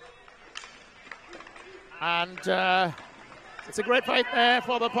 And it's a great fight there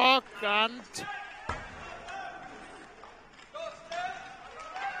for the puck, and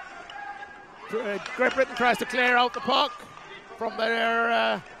Great Britain tries to clear out the puck from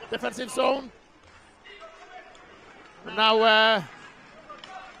their defensive zone. And now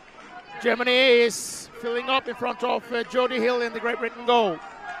Germany is filling up in front of Jody Hill in the Great Britain goal.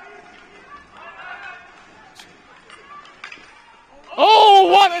 Oh,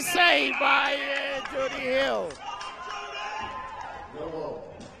 what a save by Jody Hill.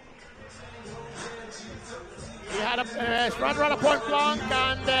 He had a run point blank,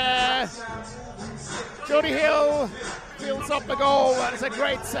 and Jody Hill fills up the goal, and it's a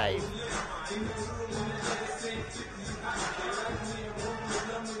great save.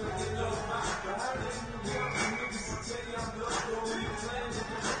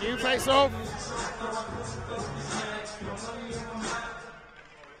 New face-off.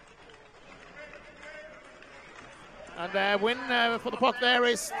 And the win for the puck there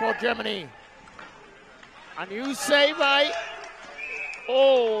is for Germany. A new save by...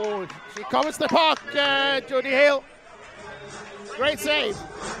 Oh, she covers the puck, Jody Hill. Great save.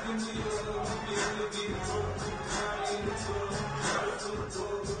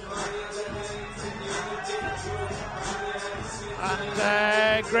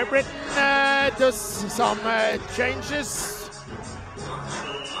 And Great Britain does some changes.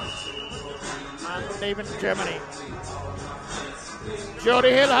 And even Germany. Jody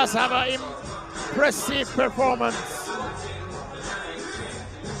Hill has had an impressive performance.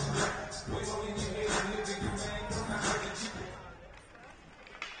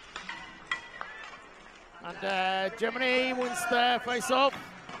 And Germany wins the face-off.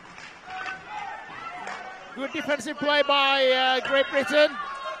 Good defensive play by Great Britain.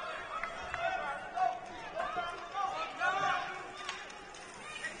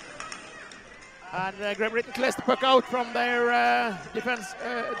 And Great Britain clears the puck out from their defense,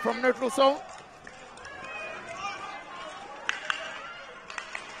 from neutral zone.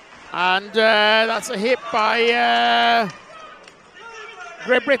 And that's a hit by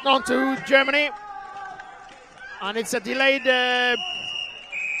Great Britain onto Germany. And it's a delayed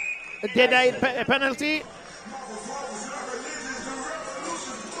penalty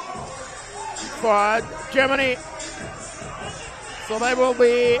for Germany. So they will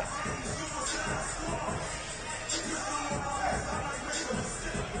be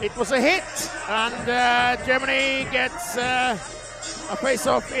it was a hit, and Germany gets a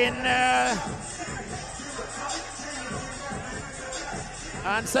face-off in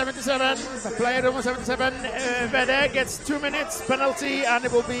and 77, player number 77, Vede gets 2 minutes penalty, and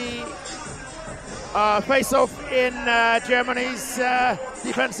it will be a face-off in Germany's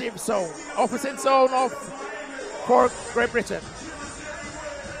defensive zone, opposite zone for Great Britain.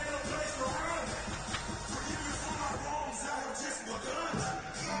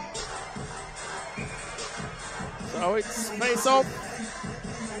 So it's face-off.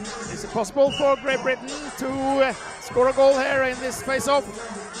 Is it possible for Great Britain to score a goal here in this face-off?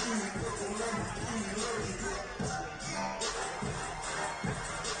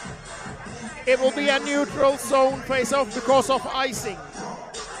 It will be a neutral zone face-off because of icing.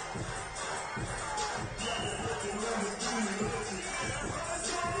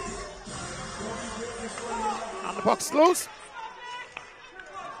 And the puck's loose.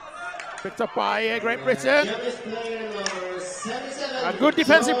 Picked up by Great Britain. A good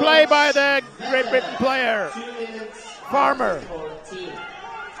defensive play by the Great Britain player, Farmer.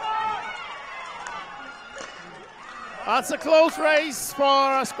 That's a close race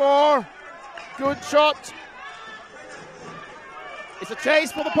for a score. Good shot. It's a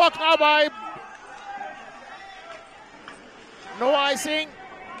chase for the puck now by... No icing.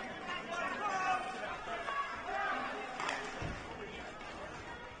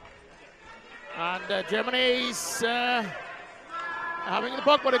 And Germany's having the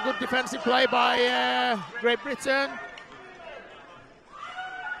puck, but a good defensive play by Great Britain.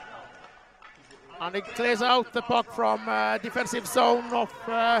 And it clears out the puck from defensive zone of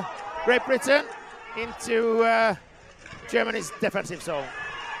Great Britain into Germany's defensive zone.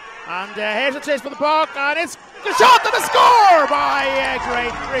 And here's a chase for the puck, and it's the shot and a score by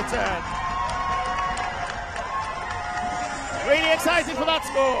Great Britain. Really excited for that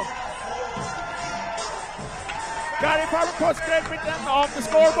score. Gary Farmer puts Great Britain off the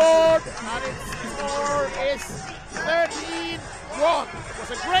scoreboard, and its score is 13-1. It was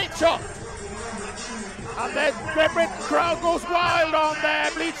a great shot. And the Great Britain crowd goes wild on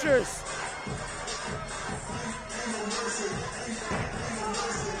the bleachers.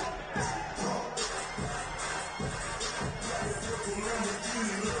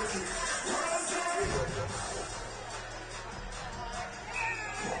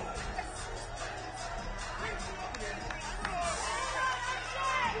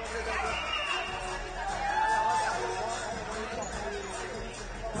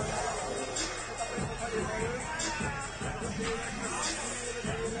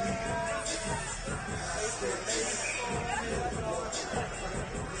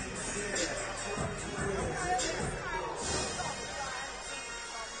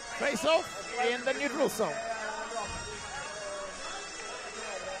 Face off in the neutral zone.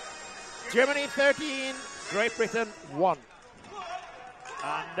 Germany 13, Great Britain 1.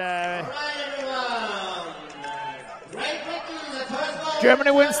 And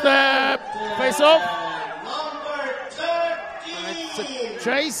Germany wins the face off. And it's a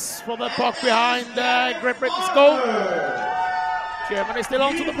chase for the puck behind Great Britain's goal. Germany still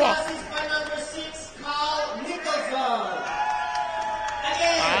onto the puck.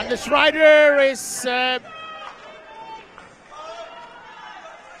 And the Schreider is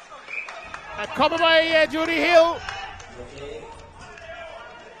covered by Judy Hill.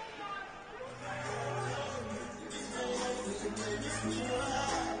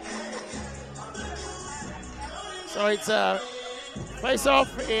 So it's a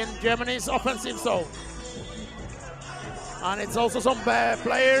face-off in Germany's offensive zone. And it's also some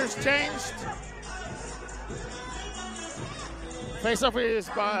players changed. Face-off is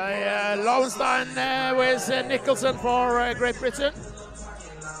by Lowenstein with Nicholson for Great Britain.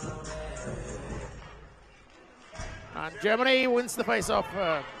 And Germany wins the face-off.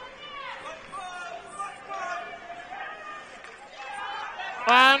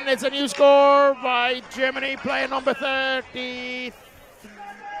 And it's a new score by Germany, player number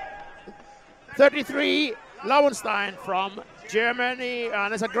 33, Lowenstein from Germany.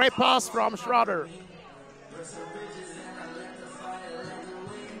 And it's a great pass from Schroeder.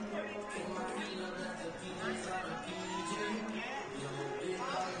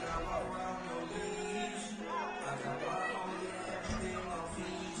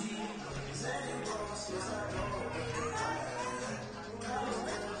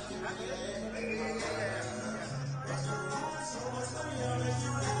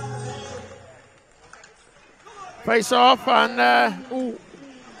 Face off, and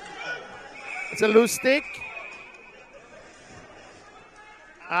it's a loose stick.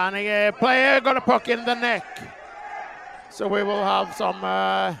 And a player got a puck in the neck. So we will have some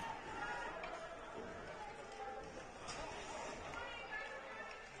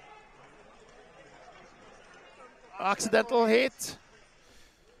accidental hit.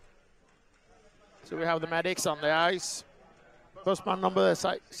 So we have the medics on the ice. Busman number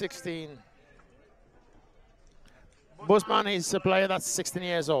 16. Busman is a player that's 16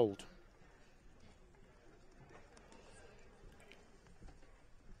 years old.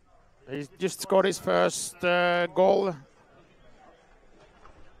 He's just scored his first goal.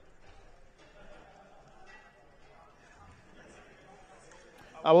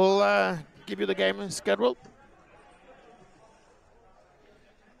 I will give you the game schedule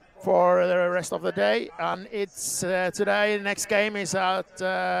for the rest of the day. And it's today, the next game is at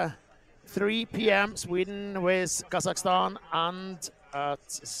 3 p.m. Sweden with Kazakhstan, and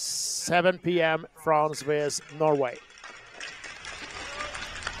at 7 p.m. France with Norway.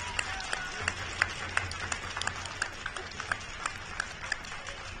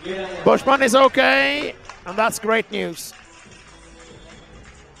 Bushman is okay, and that's great news.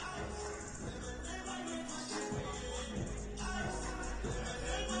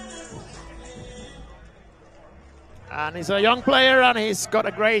 And he's a young player, and he's got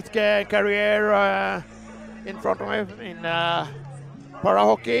a great career in front of him in para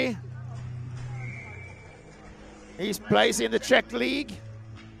hockey. He plays in the Czech league.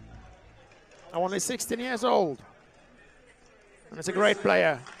 Only 16 years old. And he's a great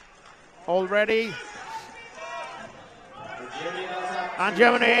player already. And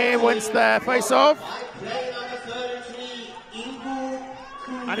Germany wins the face-off.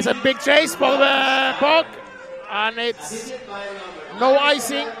 And it's a big chase for the puck. And it's no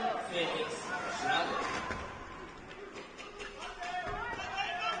icing.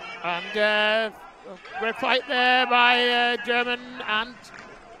 And great fight there by German, and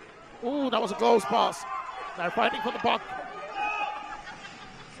that was a close pass. They're fighting for the puck.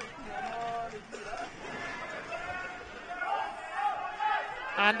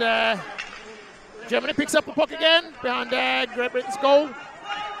 And Germany picks up the puck again behind Great Britain's goal.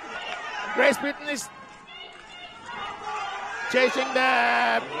 Great Britain is chasing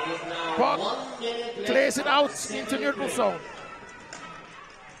the puck, clears it out into neutral zone.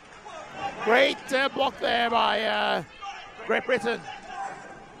 Great block there by Great Britain.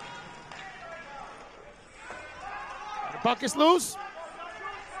 The puck is loose.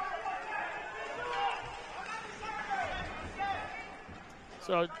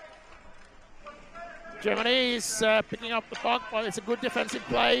 So Germany is picking up the puck, but it's a good defensive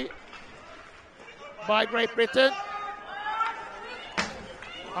play by Great Britain.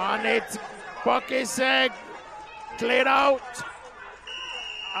 And its puck is cleared out.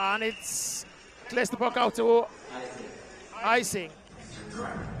 And it's clears the puck out to icing.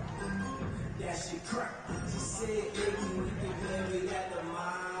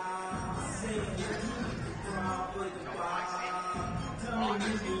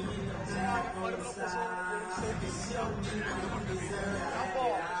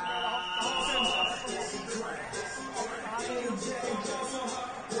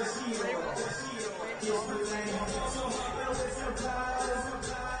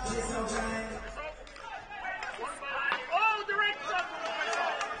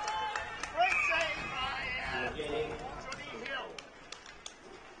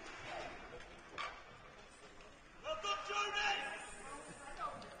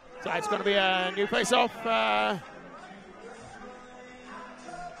 So it's going to be a new face-off. And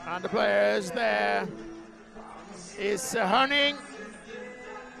the players there is Herning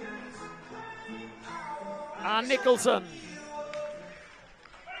and Nicholson.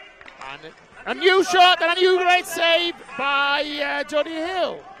 And a new shot and a new great save by Jody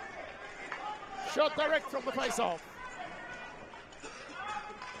Hill. Shot direct from the face-off.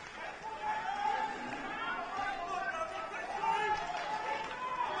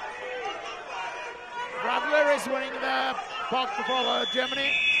 Radler is winning the puck for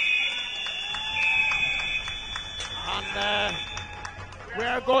Germany. And we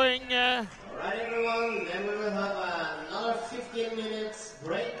are going... All right, everyone, then we will have another 15 minutes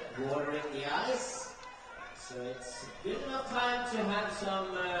break, watering the ice. So it's good enough time to have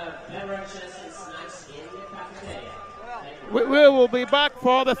some beverages and snacks in the cafeteria. We will be back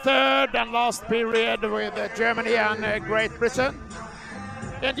for the third and last period with Germany and Great Britain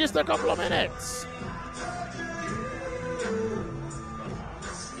in just a couple of minutes.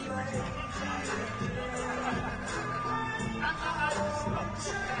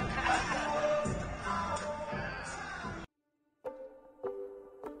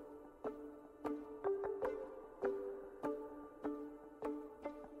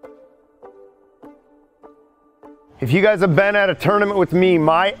 If you guys have been at a tournament with me,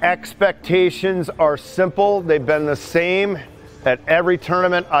 my expectations are simple. They've been the same at every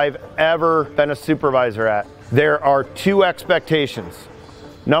tournament I've ever been a supervisor at. There are two expectations.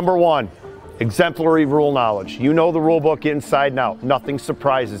 Number one, exemplary rule knowledge. You know the rule book inside and out. Nothing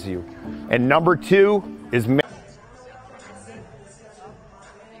surprises you. And number two is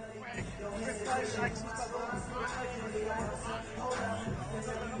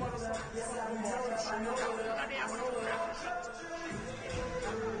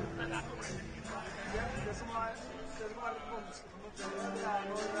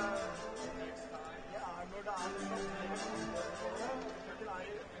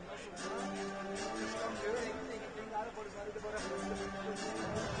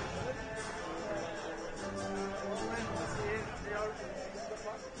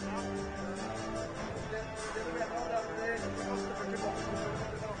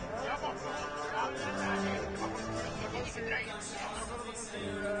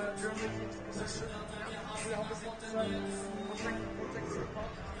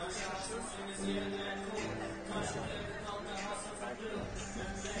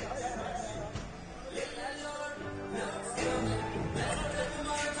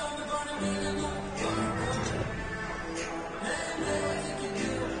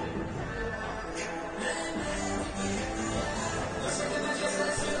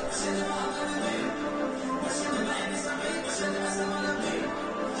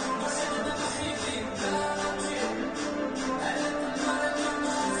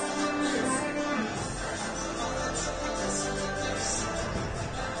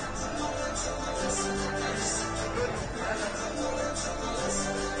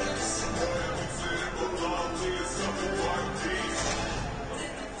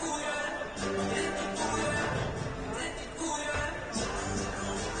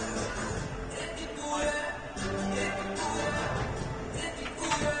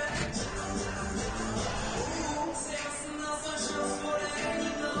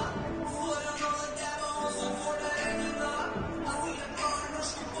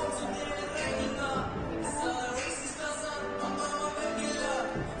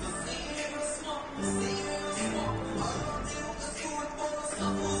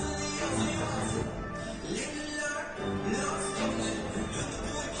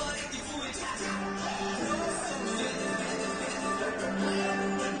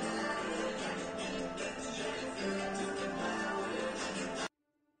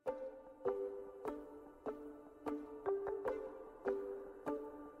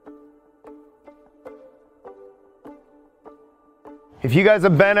If you guys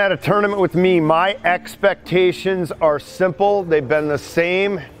have been at a tournament with me, my expectations are simple. They've been the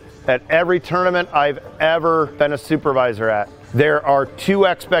same at every tournament I've ever been a supervisor at. There are two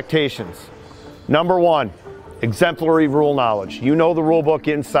expectations. Number one, exemplary rule knowledge. You know the rule book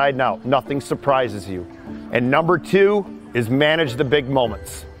inside and out. Nothing surprises you. And number two is manage the big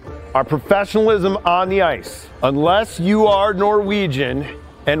moments. Our professionalism on the ice. Unless you are Norwegian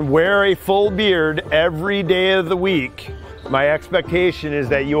and wear a full beard every day of the week, my expectation is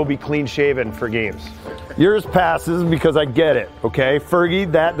that you'll be clean shaven for games. Yours passes because I get it, okay? Fergie,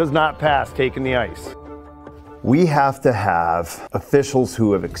 that does not pass taking the ice. We have to have officials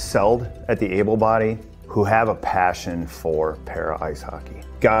who have excelled at the able body, who have a passion for para ice hockey.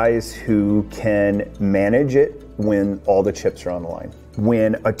 Guys who can manage it when all the chips are on the line.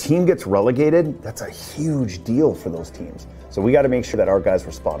 When a team gets relegated, that's a huge deal for those teams. So we got to make sure that our guys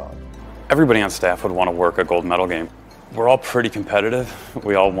were spot on. Everybody on staff would want to work a gold medal game. We're all pretty competitive.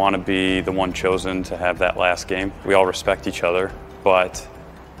 We all want to be the one chosen to have that last game. We all respect each other, but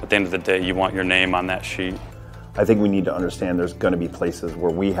at the end of the day, you want your name on that sheet. I think we need to understand there's going to be places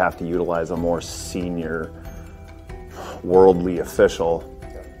where we have to utilize a more senior, worldly official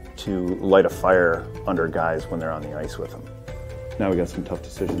to light a fire under guys when they're on the ice with them. Now we got some tough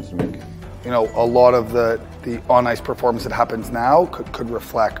decisions to make. You know, a lot of the on-ice performance that happens now could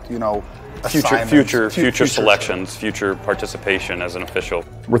reflect, you know, future selections, future participation as an official.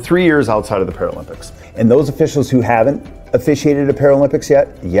 We're 3 years outside of the Paralympics. And those officials who haven't officiated a Paralympics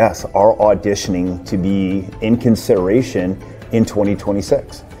yet, yes, are auditioning to be in consideration in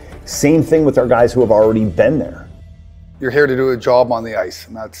 2026. Same thing with our guys who have already been there. You're here to do a job on the ice,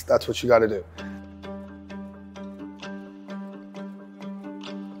 and that's what you got to do.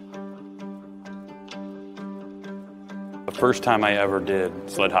 The first time I ever did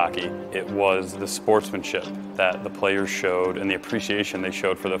sled hockey, it was the sportsmanship that the players showed and the appreciation they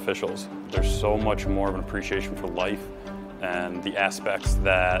showed for the officials. There's so much more of an appreciation for life and the aspects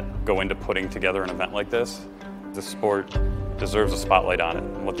that go into putting together an event like this. The sport deserves a spotlight on it,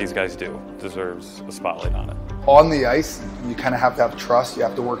 and what these guys do deserves a spotlight on it. On the ice, you kind of have to have trust, you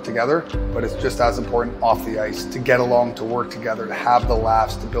have to work together, but it's just as important off the ice to get along, to work together, to have the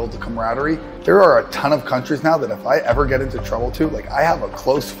laughs, to build the camaraderie. There are a ton of countries now that if I ever get into trouble too, like I have a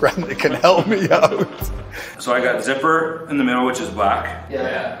close friend that can help me out. So I got zipper in the middle, which is black.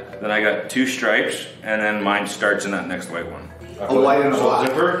 Yeah. Then I got 2 stripes, and then mine starts in that next white one. A white and a black.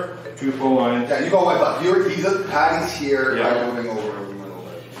 Zipper, 2 full lines. Yeah, you go white black. He's at Patty's here, yeah. I'm moving over a little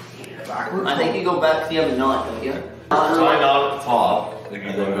bit. Backwards? I think you go back to the other knot, don't you? Tie knot at the top, then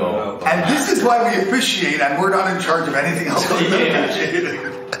you go. And this is why we officiate, and we're not in charge of anything else other than officiating.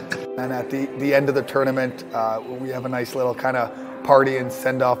 And at the end of the tournament, we have a nice little kind of party and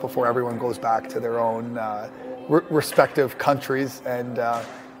send off before everyone goes back to their own respective countries. And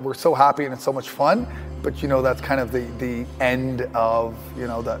we're so happy and it's so much fun. But you know, that's kind of the end of, you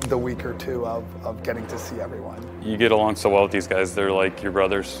know, the week or two of getting to see everyone. You get along so well with these guys. They're like your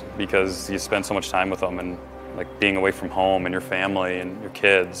brothers because you spend so much time with them, and like being away from home and your family and your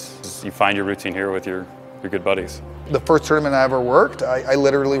kids. You find your routine here with your good buddies. The first tournament I ever worked, I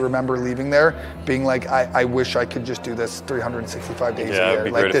literally remember leaving there being like, I wish I could just do this 365 days a year. It'd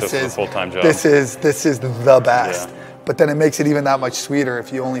be great if this was a full-time job. This is the best. Yeah. But then it makes it even that much sweeter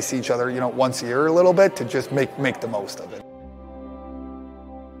if you only see each other, you know, once a year a little bit, to just make the most of it.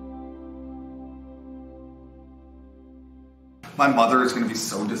 My mother is going to be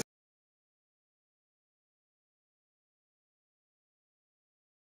so disappointed.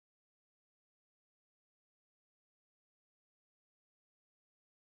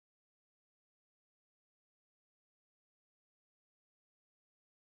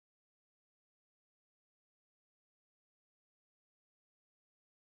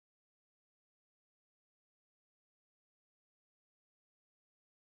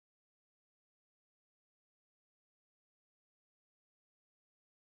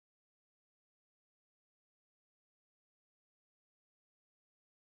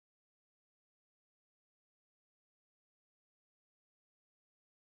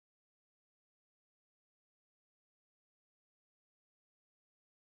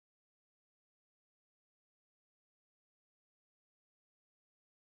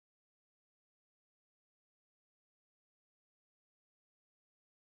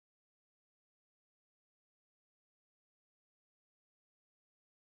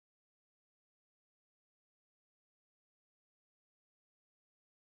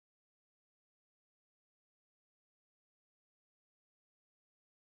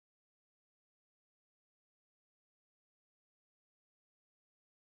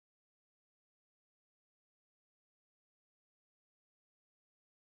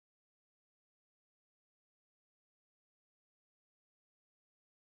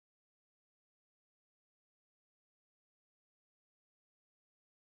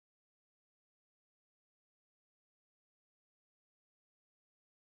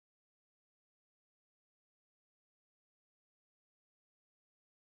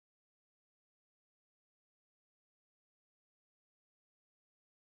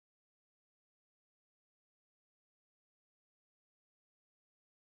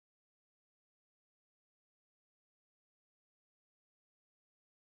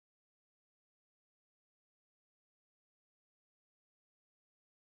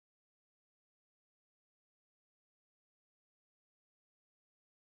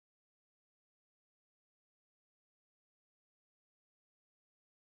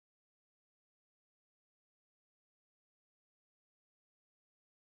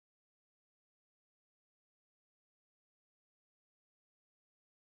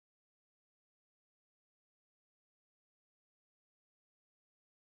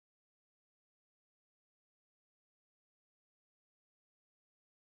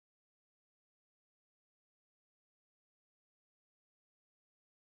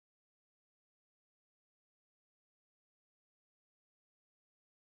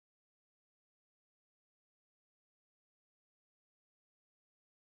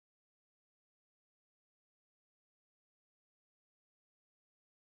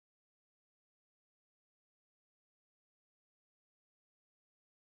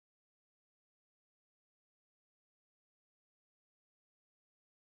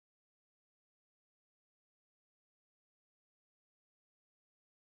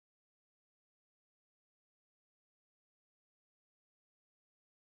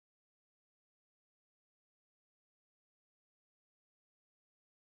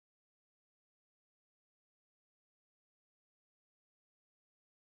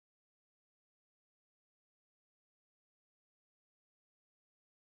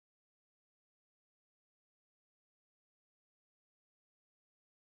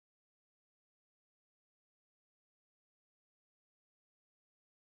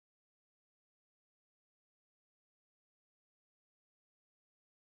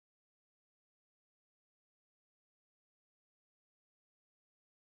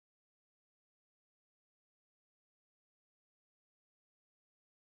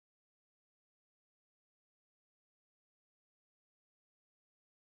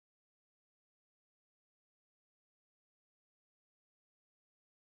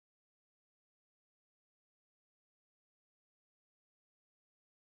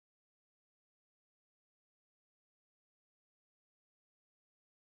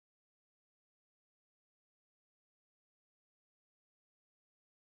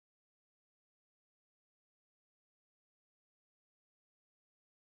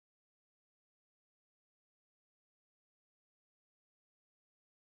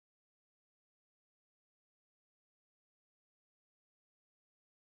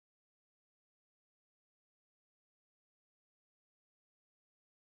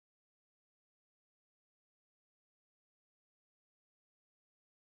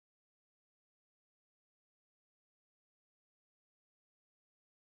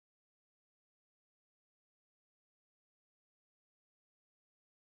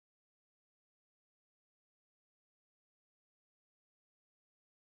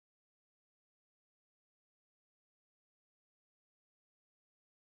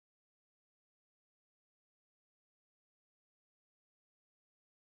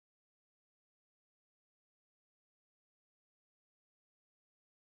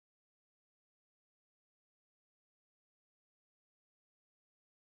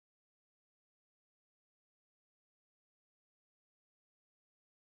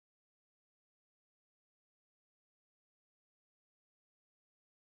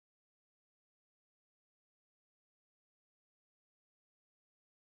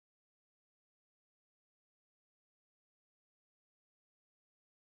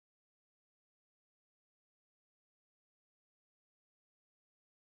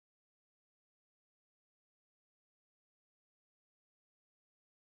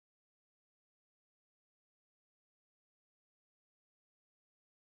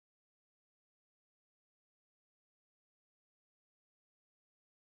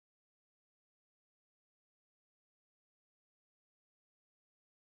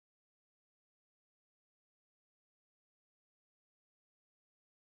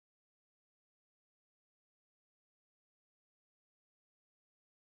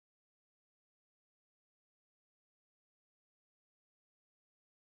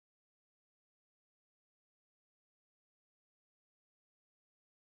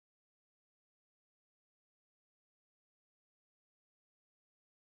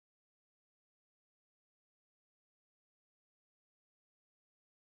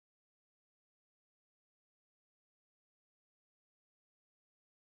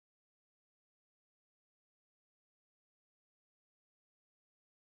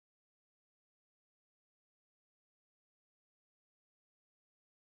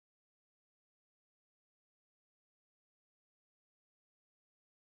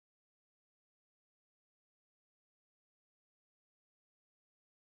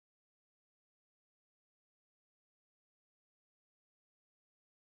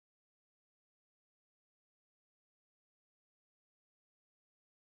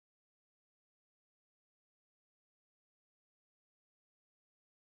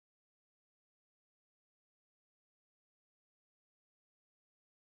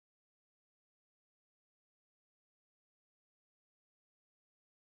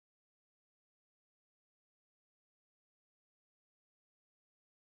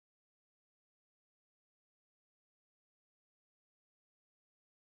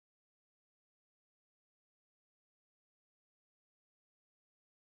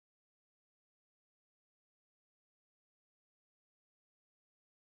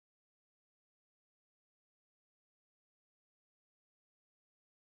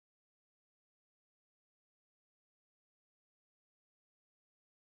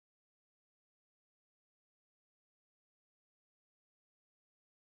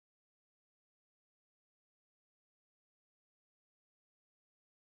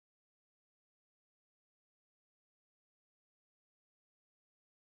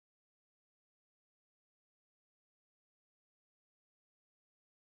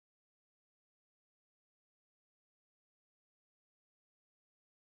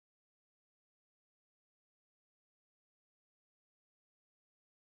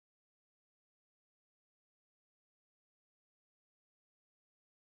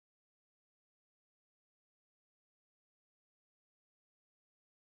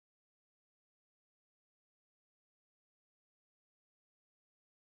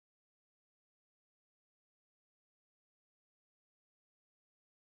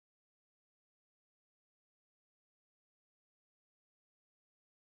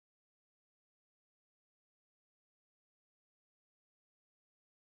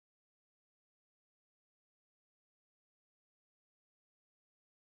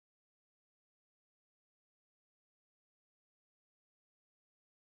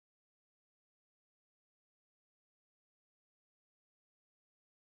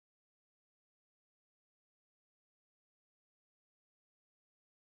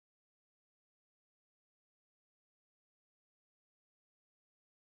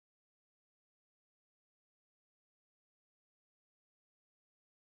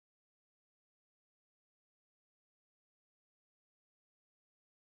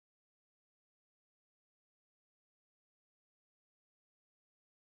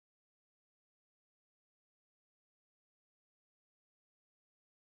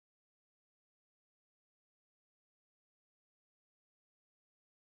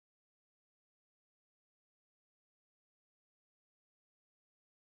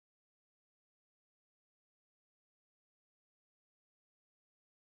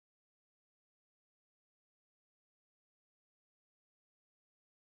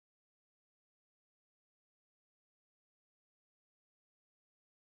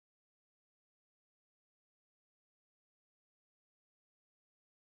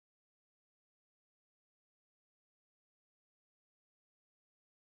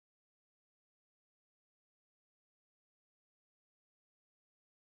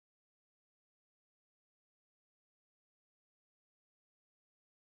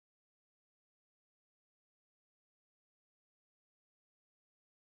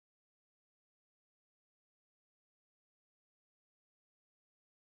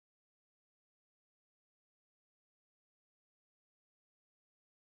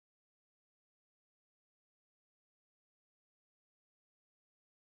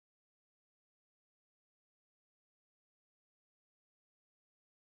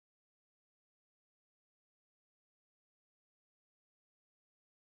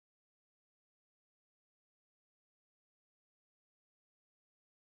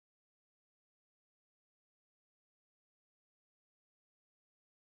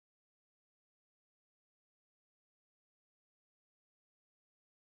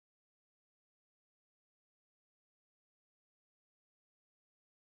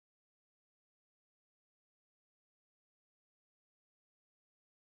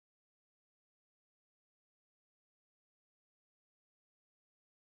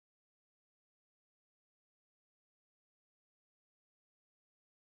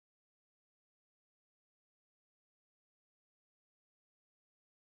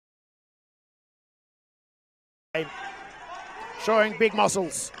 showing big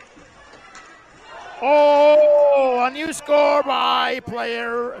muscles. Oh, a new score by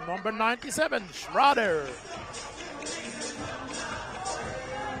player number 97, Schrader.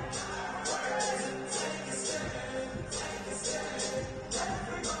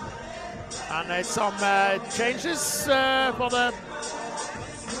 And it's some changes for the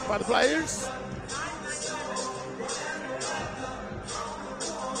players.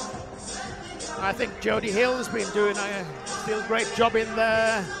 I think Jodie Hill has been doing a still great job in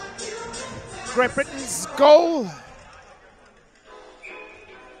the Great Britain's goal.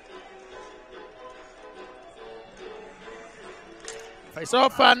 Face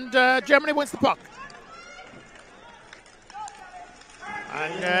off, and Germany wins the puck.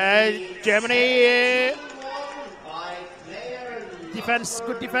 And Germany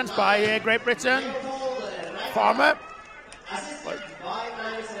good defense by Great Britain. Farmer.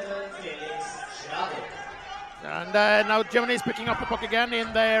 And now Germany is picking up the puck again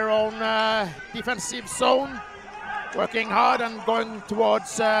in their own defensive zone, working hard and going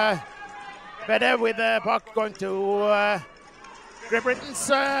towards Vedder with the puck going to Great Britain's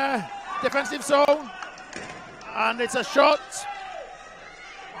defensive zone. And it's a shot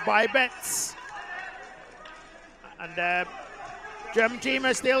by Betts. And German team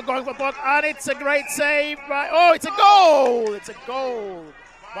is still going for puck, and it's a great save by, oh, it's a goal! It's a goal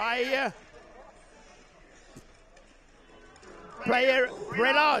by player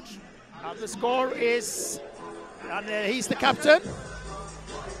Brelage. And the score is, and he's the captain.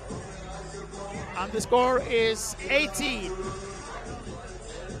 And the score is 18.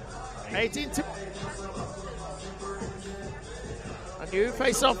 18-2. A new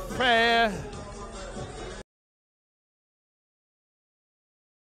face-off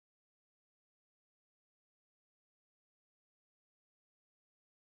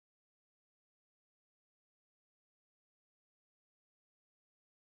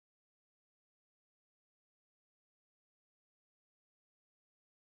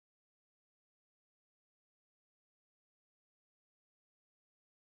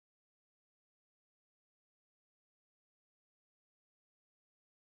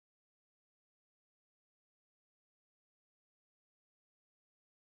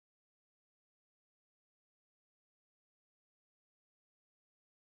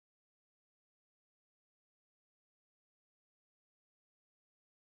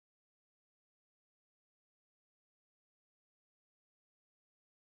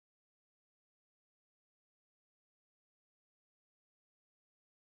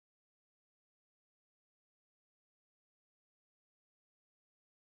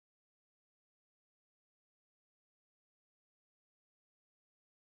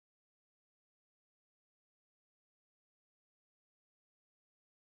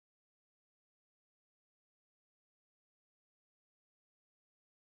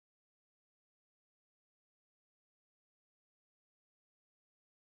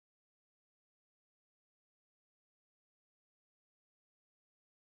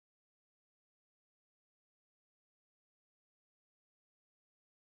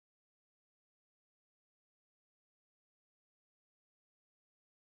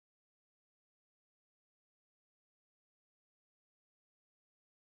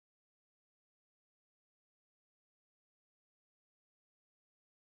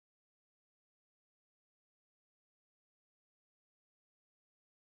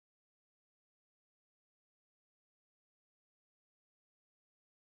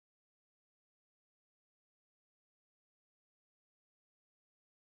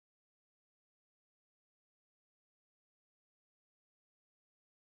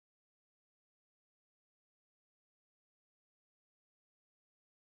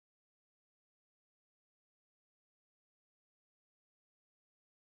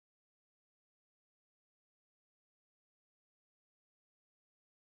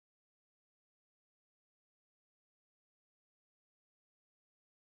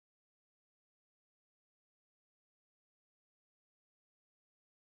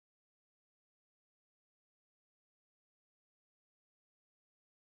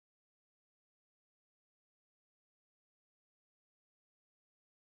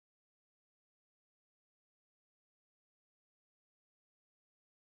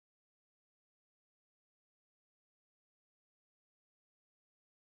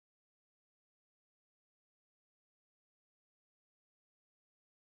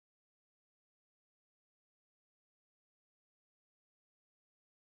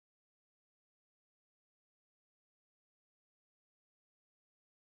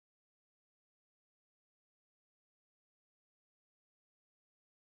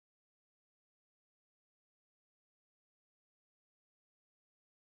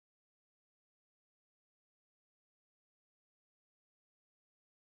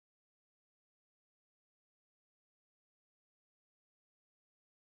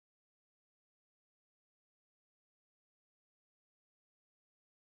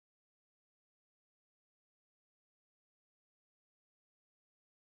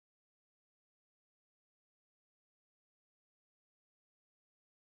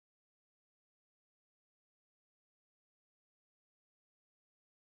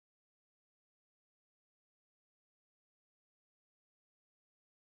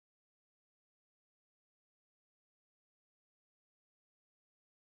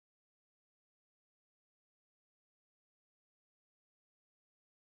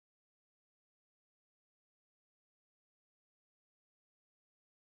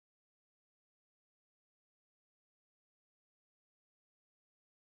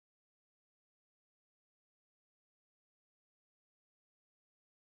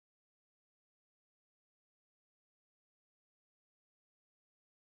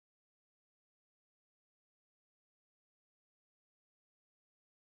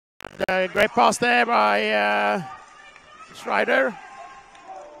Great pass there by Schreider.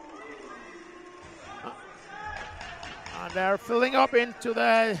 And they're filling up into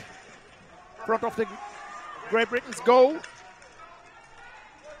the front of the Great Britain's goal.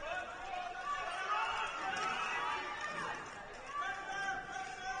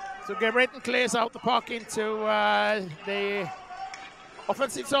 So Great Britain clears out the puck into the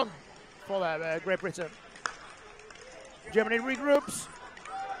offensive zone for Great Britain. Germany regroups.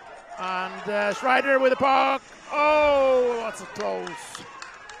 And Schreider with the puck. Oh, that's a close.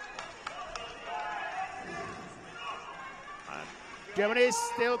 And Germany is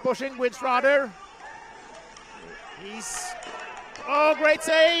still pushing with Schreider. Oh, great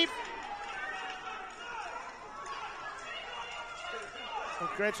save.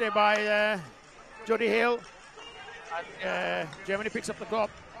 Great save by Jody Hill. And Germany picks up the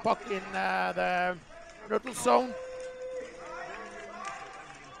puck in the neutral zone.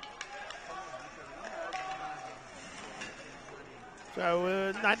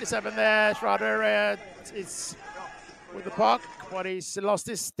 So 97 there, Schrader is with the puck, but he's lost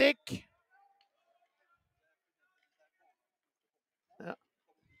his stick.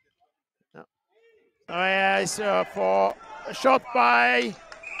 No. So for a shot by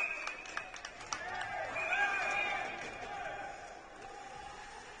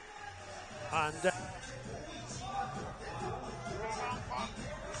and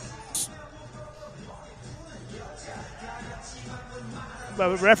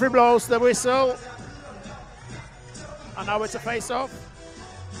the referee blows the whistle, and now it's a face-off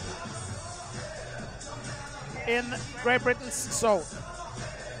in Great Britain's zone.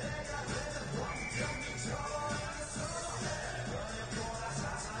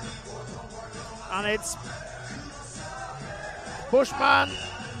 And it's Bushman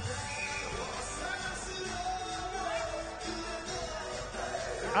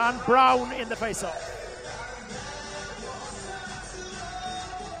and Brown in the face-off.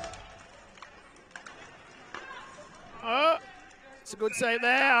 It's a good save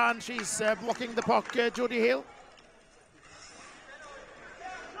there, and she's blocking the puck, Jody Hill.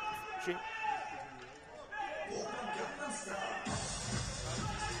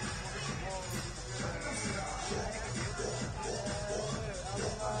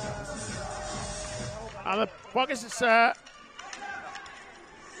 And the puck is,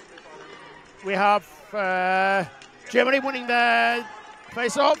 we have Germany winning the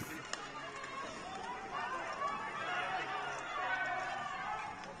face-off.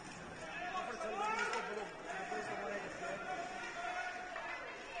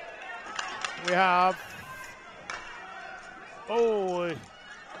 We have,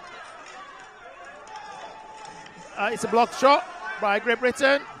 it's a blocked shot by Great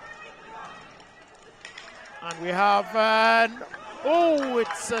Britain. And we have,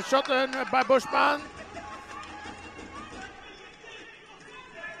 it's a shot by Bushman.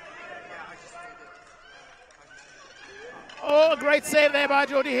 Oh, great save there by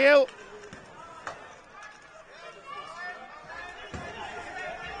Jody Hill.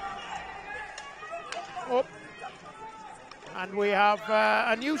 Oh. And we have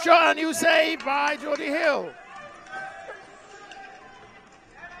a new shot, a new save by Jody Hill.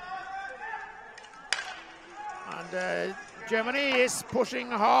 And Germany is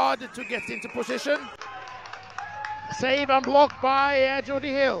pushing hard to get into position. Save and blocked by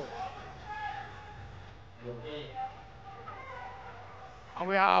Jody Hill. And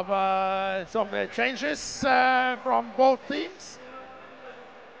we have some changes from both teams.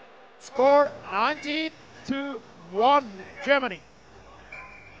 Score 19-1 Germany.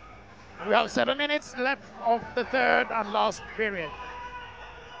 And we have 7 minutes left of the third and last period.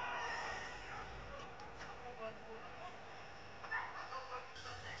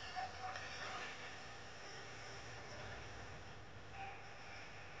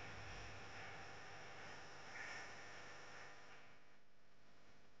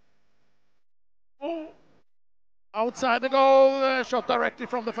 Outside the goal, shot directly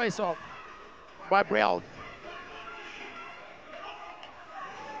from the face-off by Brielle.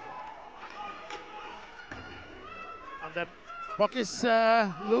 And the puck is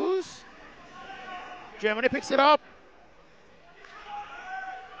loose. Germany picks it up.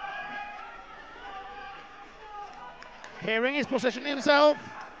 Herring is positioning himself.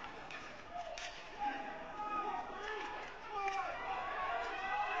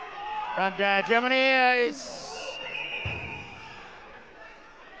 And Germany is...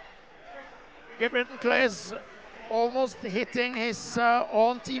 Great Britain plays almost hitting his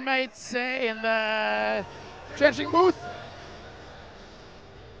own teammates in the changing booth.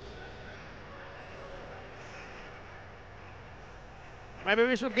 Maybe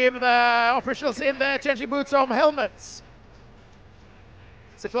we should give the officials in the changing boots some helmets.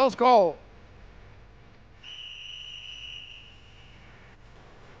 It's a close call.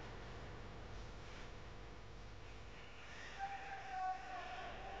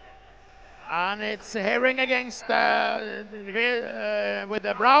 And it's Herring against with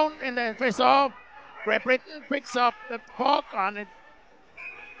the Brown in the face-off. Great Britain picks up the puck and it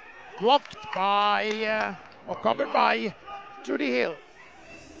blocked by or covered by Judy Hill.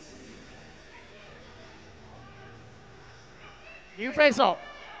 New face-off.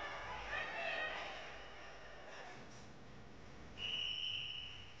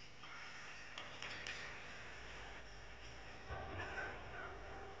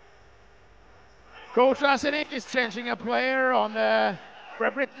 Coach Asinik is changing a player on the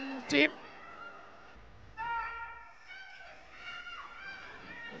Great Britain team.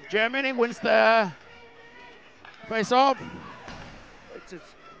 Germany wins the face-off.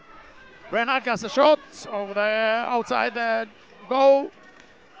 Bernhard gets a shot over the outside the goal.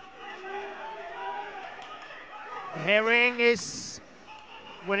 Herring is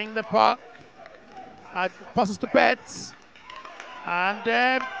winning the puck. Passes to Betts. And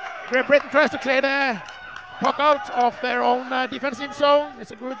Great Britain tries to clear the puck out of their own defensive zone.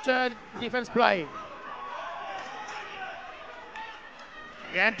 It's a good defense play.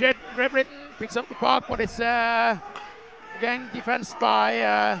 Again, Great Britain picks up the puck, but it's again defense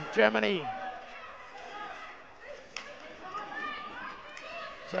by Germany.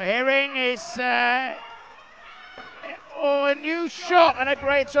 So Herring is a new shot and a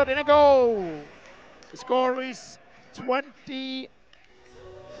great shot in a goal. The score is 20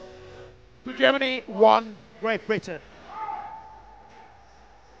 to Germany, 1 Great Britain.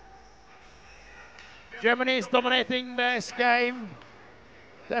 Germany is dominating this game,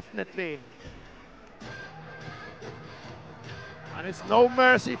 definitely. And it's no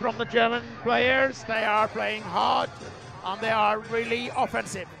mercy from the German players. They are playing hard and they are really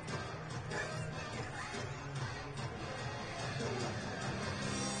offensive.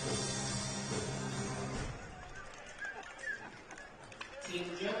 Team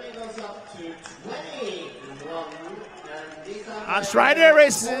Germany goes up to 21. And Schreider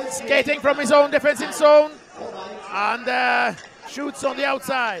is skating from his own defensive zone and shoots on the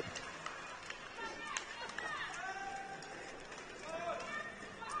outside.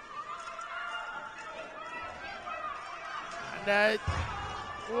 And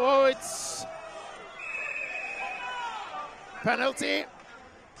it's penalty.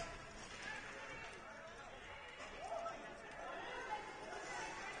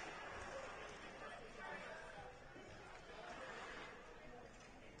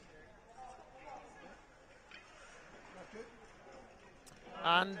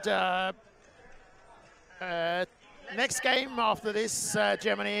 And next game after this,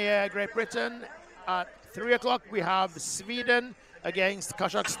 Germany, Great Britain. At 3 o'clock we have Sweden against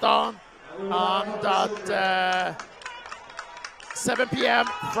Kazakhstan. And at 7 p.m.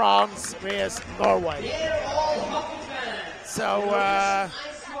 France vs Norway. So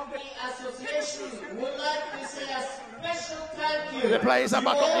the players are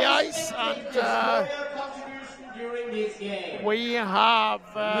back on the ice and we have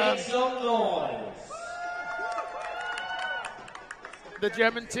the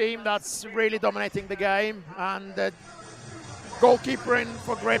German team that's really dominating the game, and the goalkeeper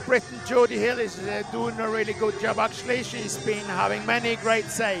for Great Britain, Judy Hill, is doing a really good job actually. She's been having many great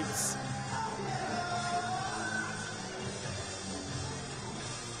saves.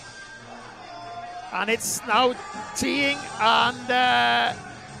 And it's now teeing, and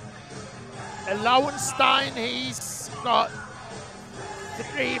Lauenstein, he's got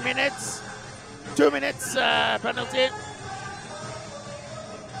 2 minutes penalty.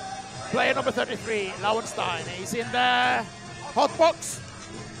 Player number 33, Lauenstein, he's in the hot box.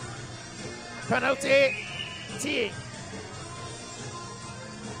 Penalty, teeing.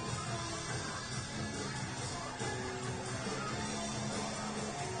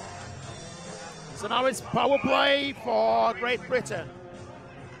 So now it's power play for Great Britain.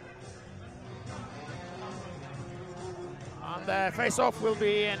 And the face-off will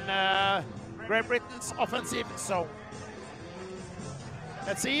be in Great Britain's offensive zone.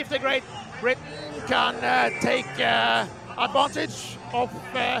 Let's see if the Great Britain can take advantage of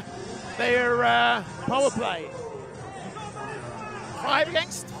their power play. 5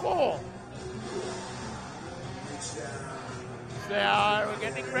 against 4. They are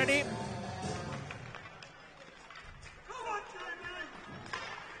getting ready.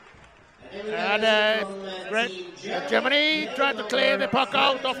 And Germany trying to clear the puck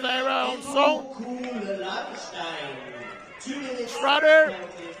out of their own zone. Schrader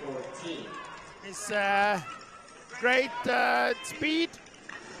is great speed.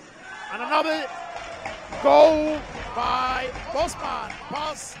 And another goal by Bosman.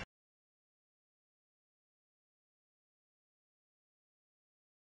 Pass.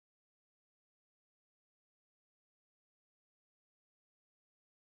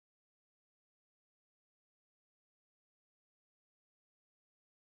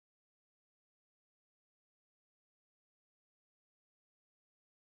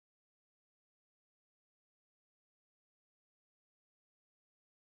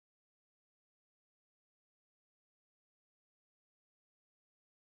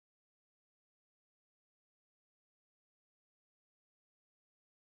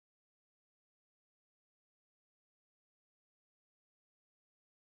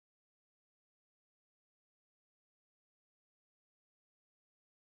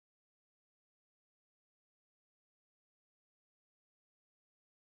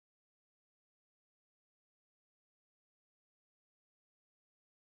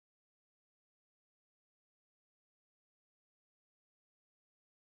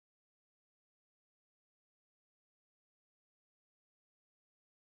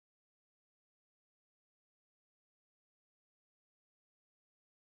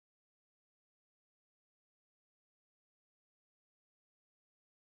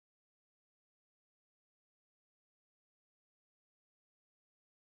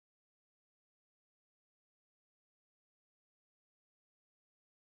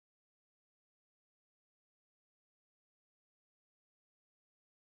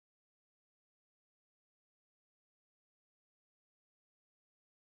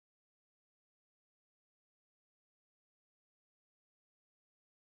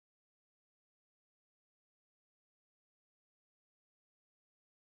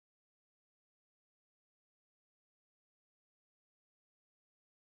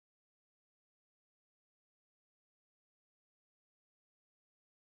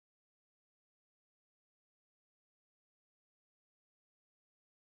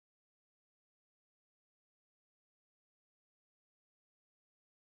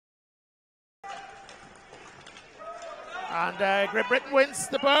 And Great Britain wins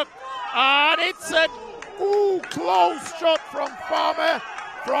the puck. And it's a close shot from Farmer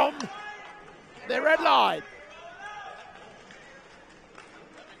from the red line.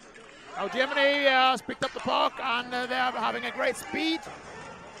 Now Germany has picked up the puck and they are having a great speed.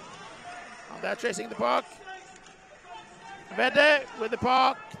 And they're chasing the puck. Vedde with the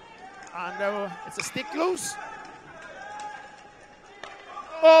puck. And it's a stick loose.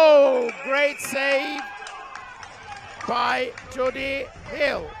 Oh, great save by Jody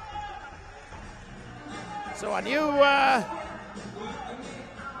Hill. So a new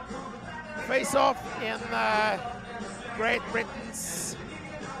face-off in Great Britain's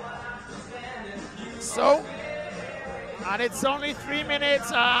zone. And it's only 3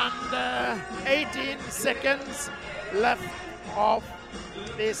 minutes and 18 seconds left of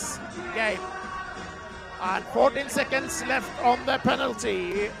this game. And 14 seconds left on the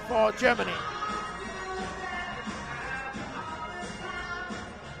penalty for Germany.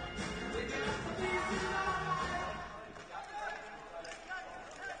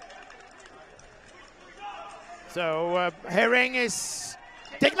 So Herring is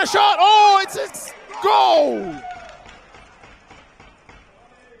taking a shot. Oh, it's a goal!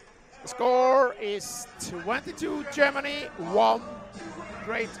 The score is 22 Germany, 1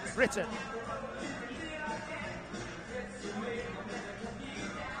 Great Britain.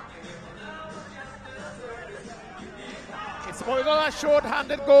 It's a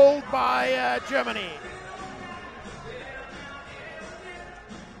short-handed goal by Germany.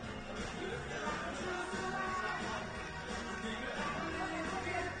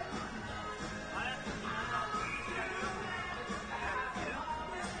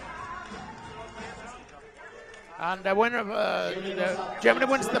 And the winner of Germany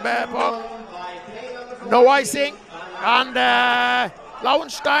wins the puck. No icing. And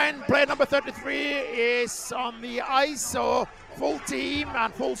Lauenstein, player number 33, is on the ice. So full team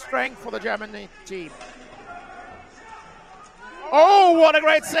and full strength for the Germany team. Oh, what a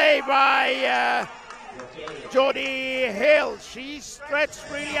great save by Jody Hill. She stretched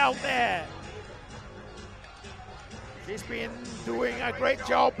really out there. She's been doing a great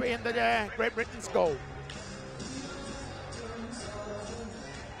job in the Great Britain's goal.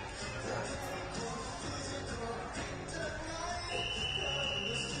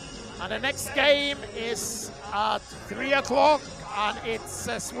 And the next game is at 3 o'clock, and it's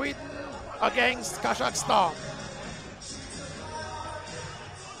Sweden against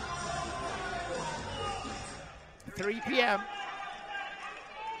 3 p.m.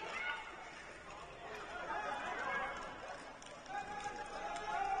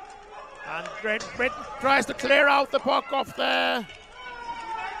 And Great Britain tries to clear out the puck off the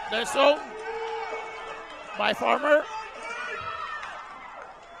zone by Farmer.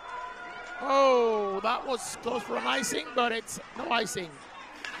 Oh, that was close for an icing, but it's no icing.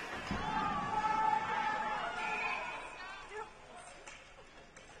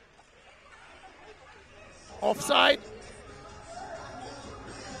 Offside.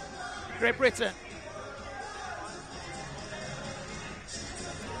 Great Britain.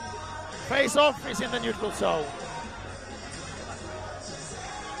 Face-off is in the neutral zone.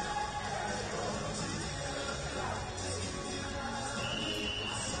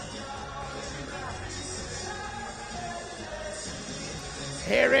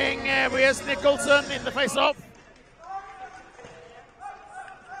 Herring with Nicholson in the face-off.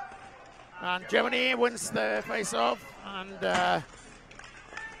 And Germany wins the face-off. And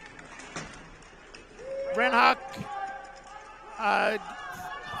Brenhak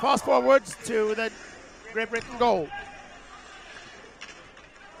fast forwards to the Great Britain goal.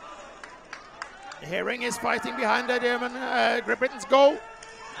 Herring is fighting behind the German Great Britain's goal.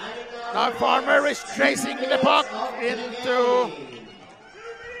 Now Farmer is chasing the puck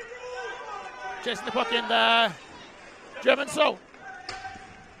chasing the puck in the German zone.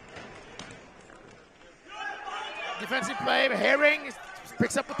 Defensive play, Herring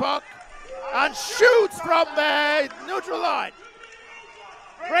picks up the puck and shoots from the neutral line.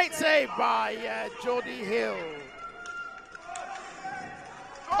 Great save by Jody Hill.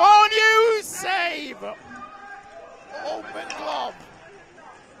 Oh, new save! Open glove.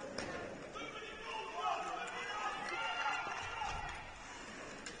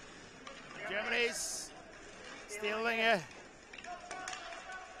 Germany's still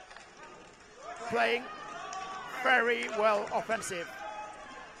playing very well offensive.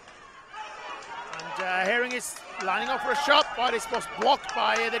 And Herring is lining up for a shot, but it's was blocked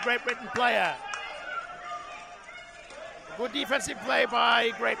by the Great Britain player. Good defensive play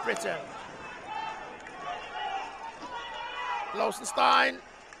by Great Britain. Losenstein.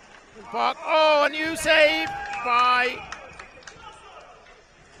 Oh, a new save by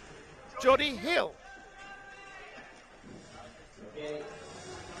Jody Hill.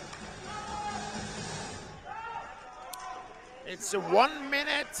 It's 1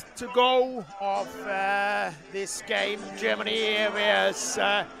 minute to go of this game. Germany vs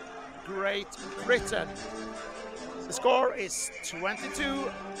Great Britain. The score is 22,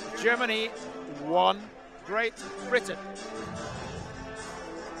 Germany 1, Great Britain.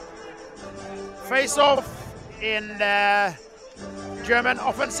 Face off in the German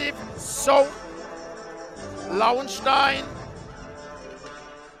offensive zone. Lauenstein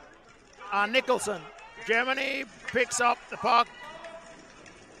and Nicholson. Germany picks up the puck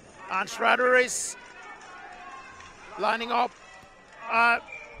and Schrader is lining up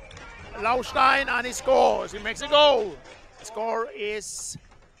Lauenstein and he scores. He makes a goal. The score is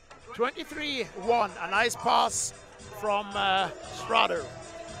 23-1. A nice pass from Schrader.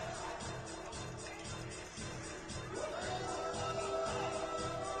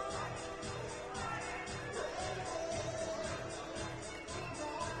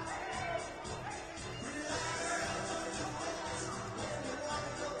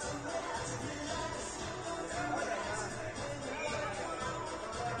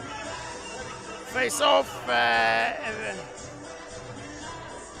 Face off.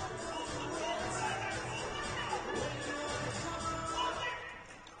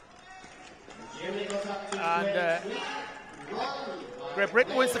 And Great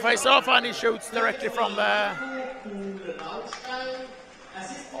Britain wins the face off and he shoots directly from the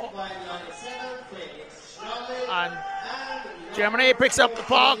and Germany picks up the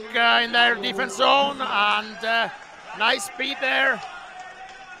puck in their defense zone and nice speed there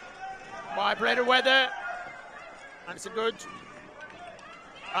by Brady Weather, and it's a good.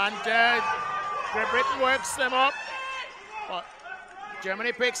 And Great Britain works them up, but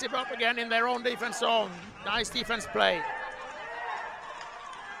Germany picks it up again in their own defense zone. Nice defense play.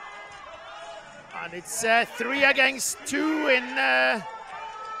 And it's 3 against 2 in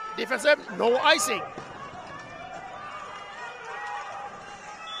defensive, no icing.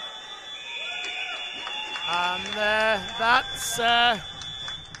 And that's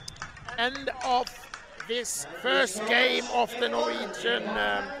end of this first game of the Norwegian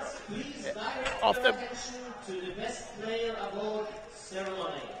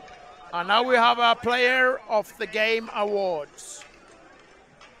and now we have a player of the game awards.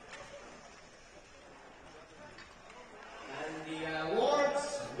 And the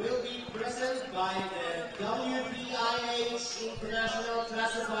awards will be presented by the WPI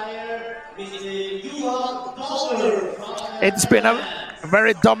classifier, Mr. Johan Dolber. It's been a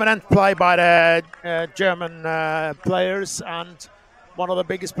very dominant play by the German players, and one of the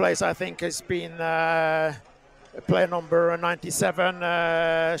biggest plays I think has been player number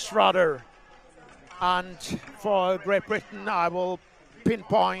 97, Schrader. And for Great Britain, I will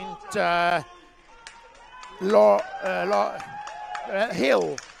pinpoint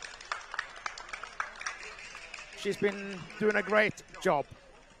Hill. She's been doing a great job.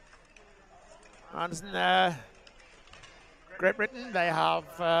 And Great Britain, they have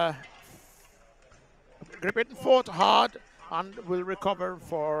Great Britain fought hard and will recover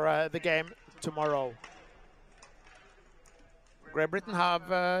for the game tomorrow. Great Britain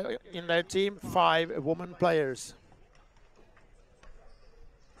have in their team 5 women players.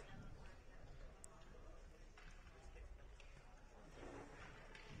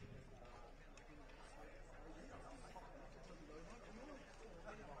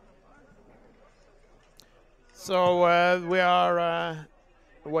 So we are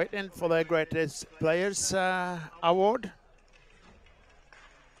waiting for the Greatest Players Award.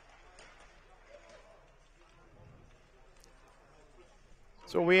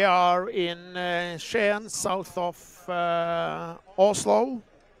 So we are in Skien, south of Oslo,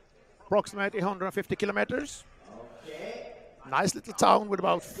 approximately 150 kilometers. Nice little town with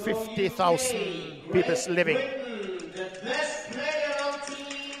about 50,000 people living. The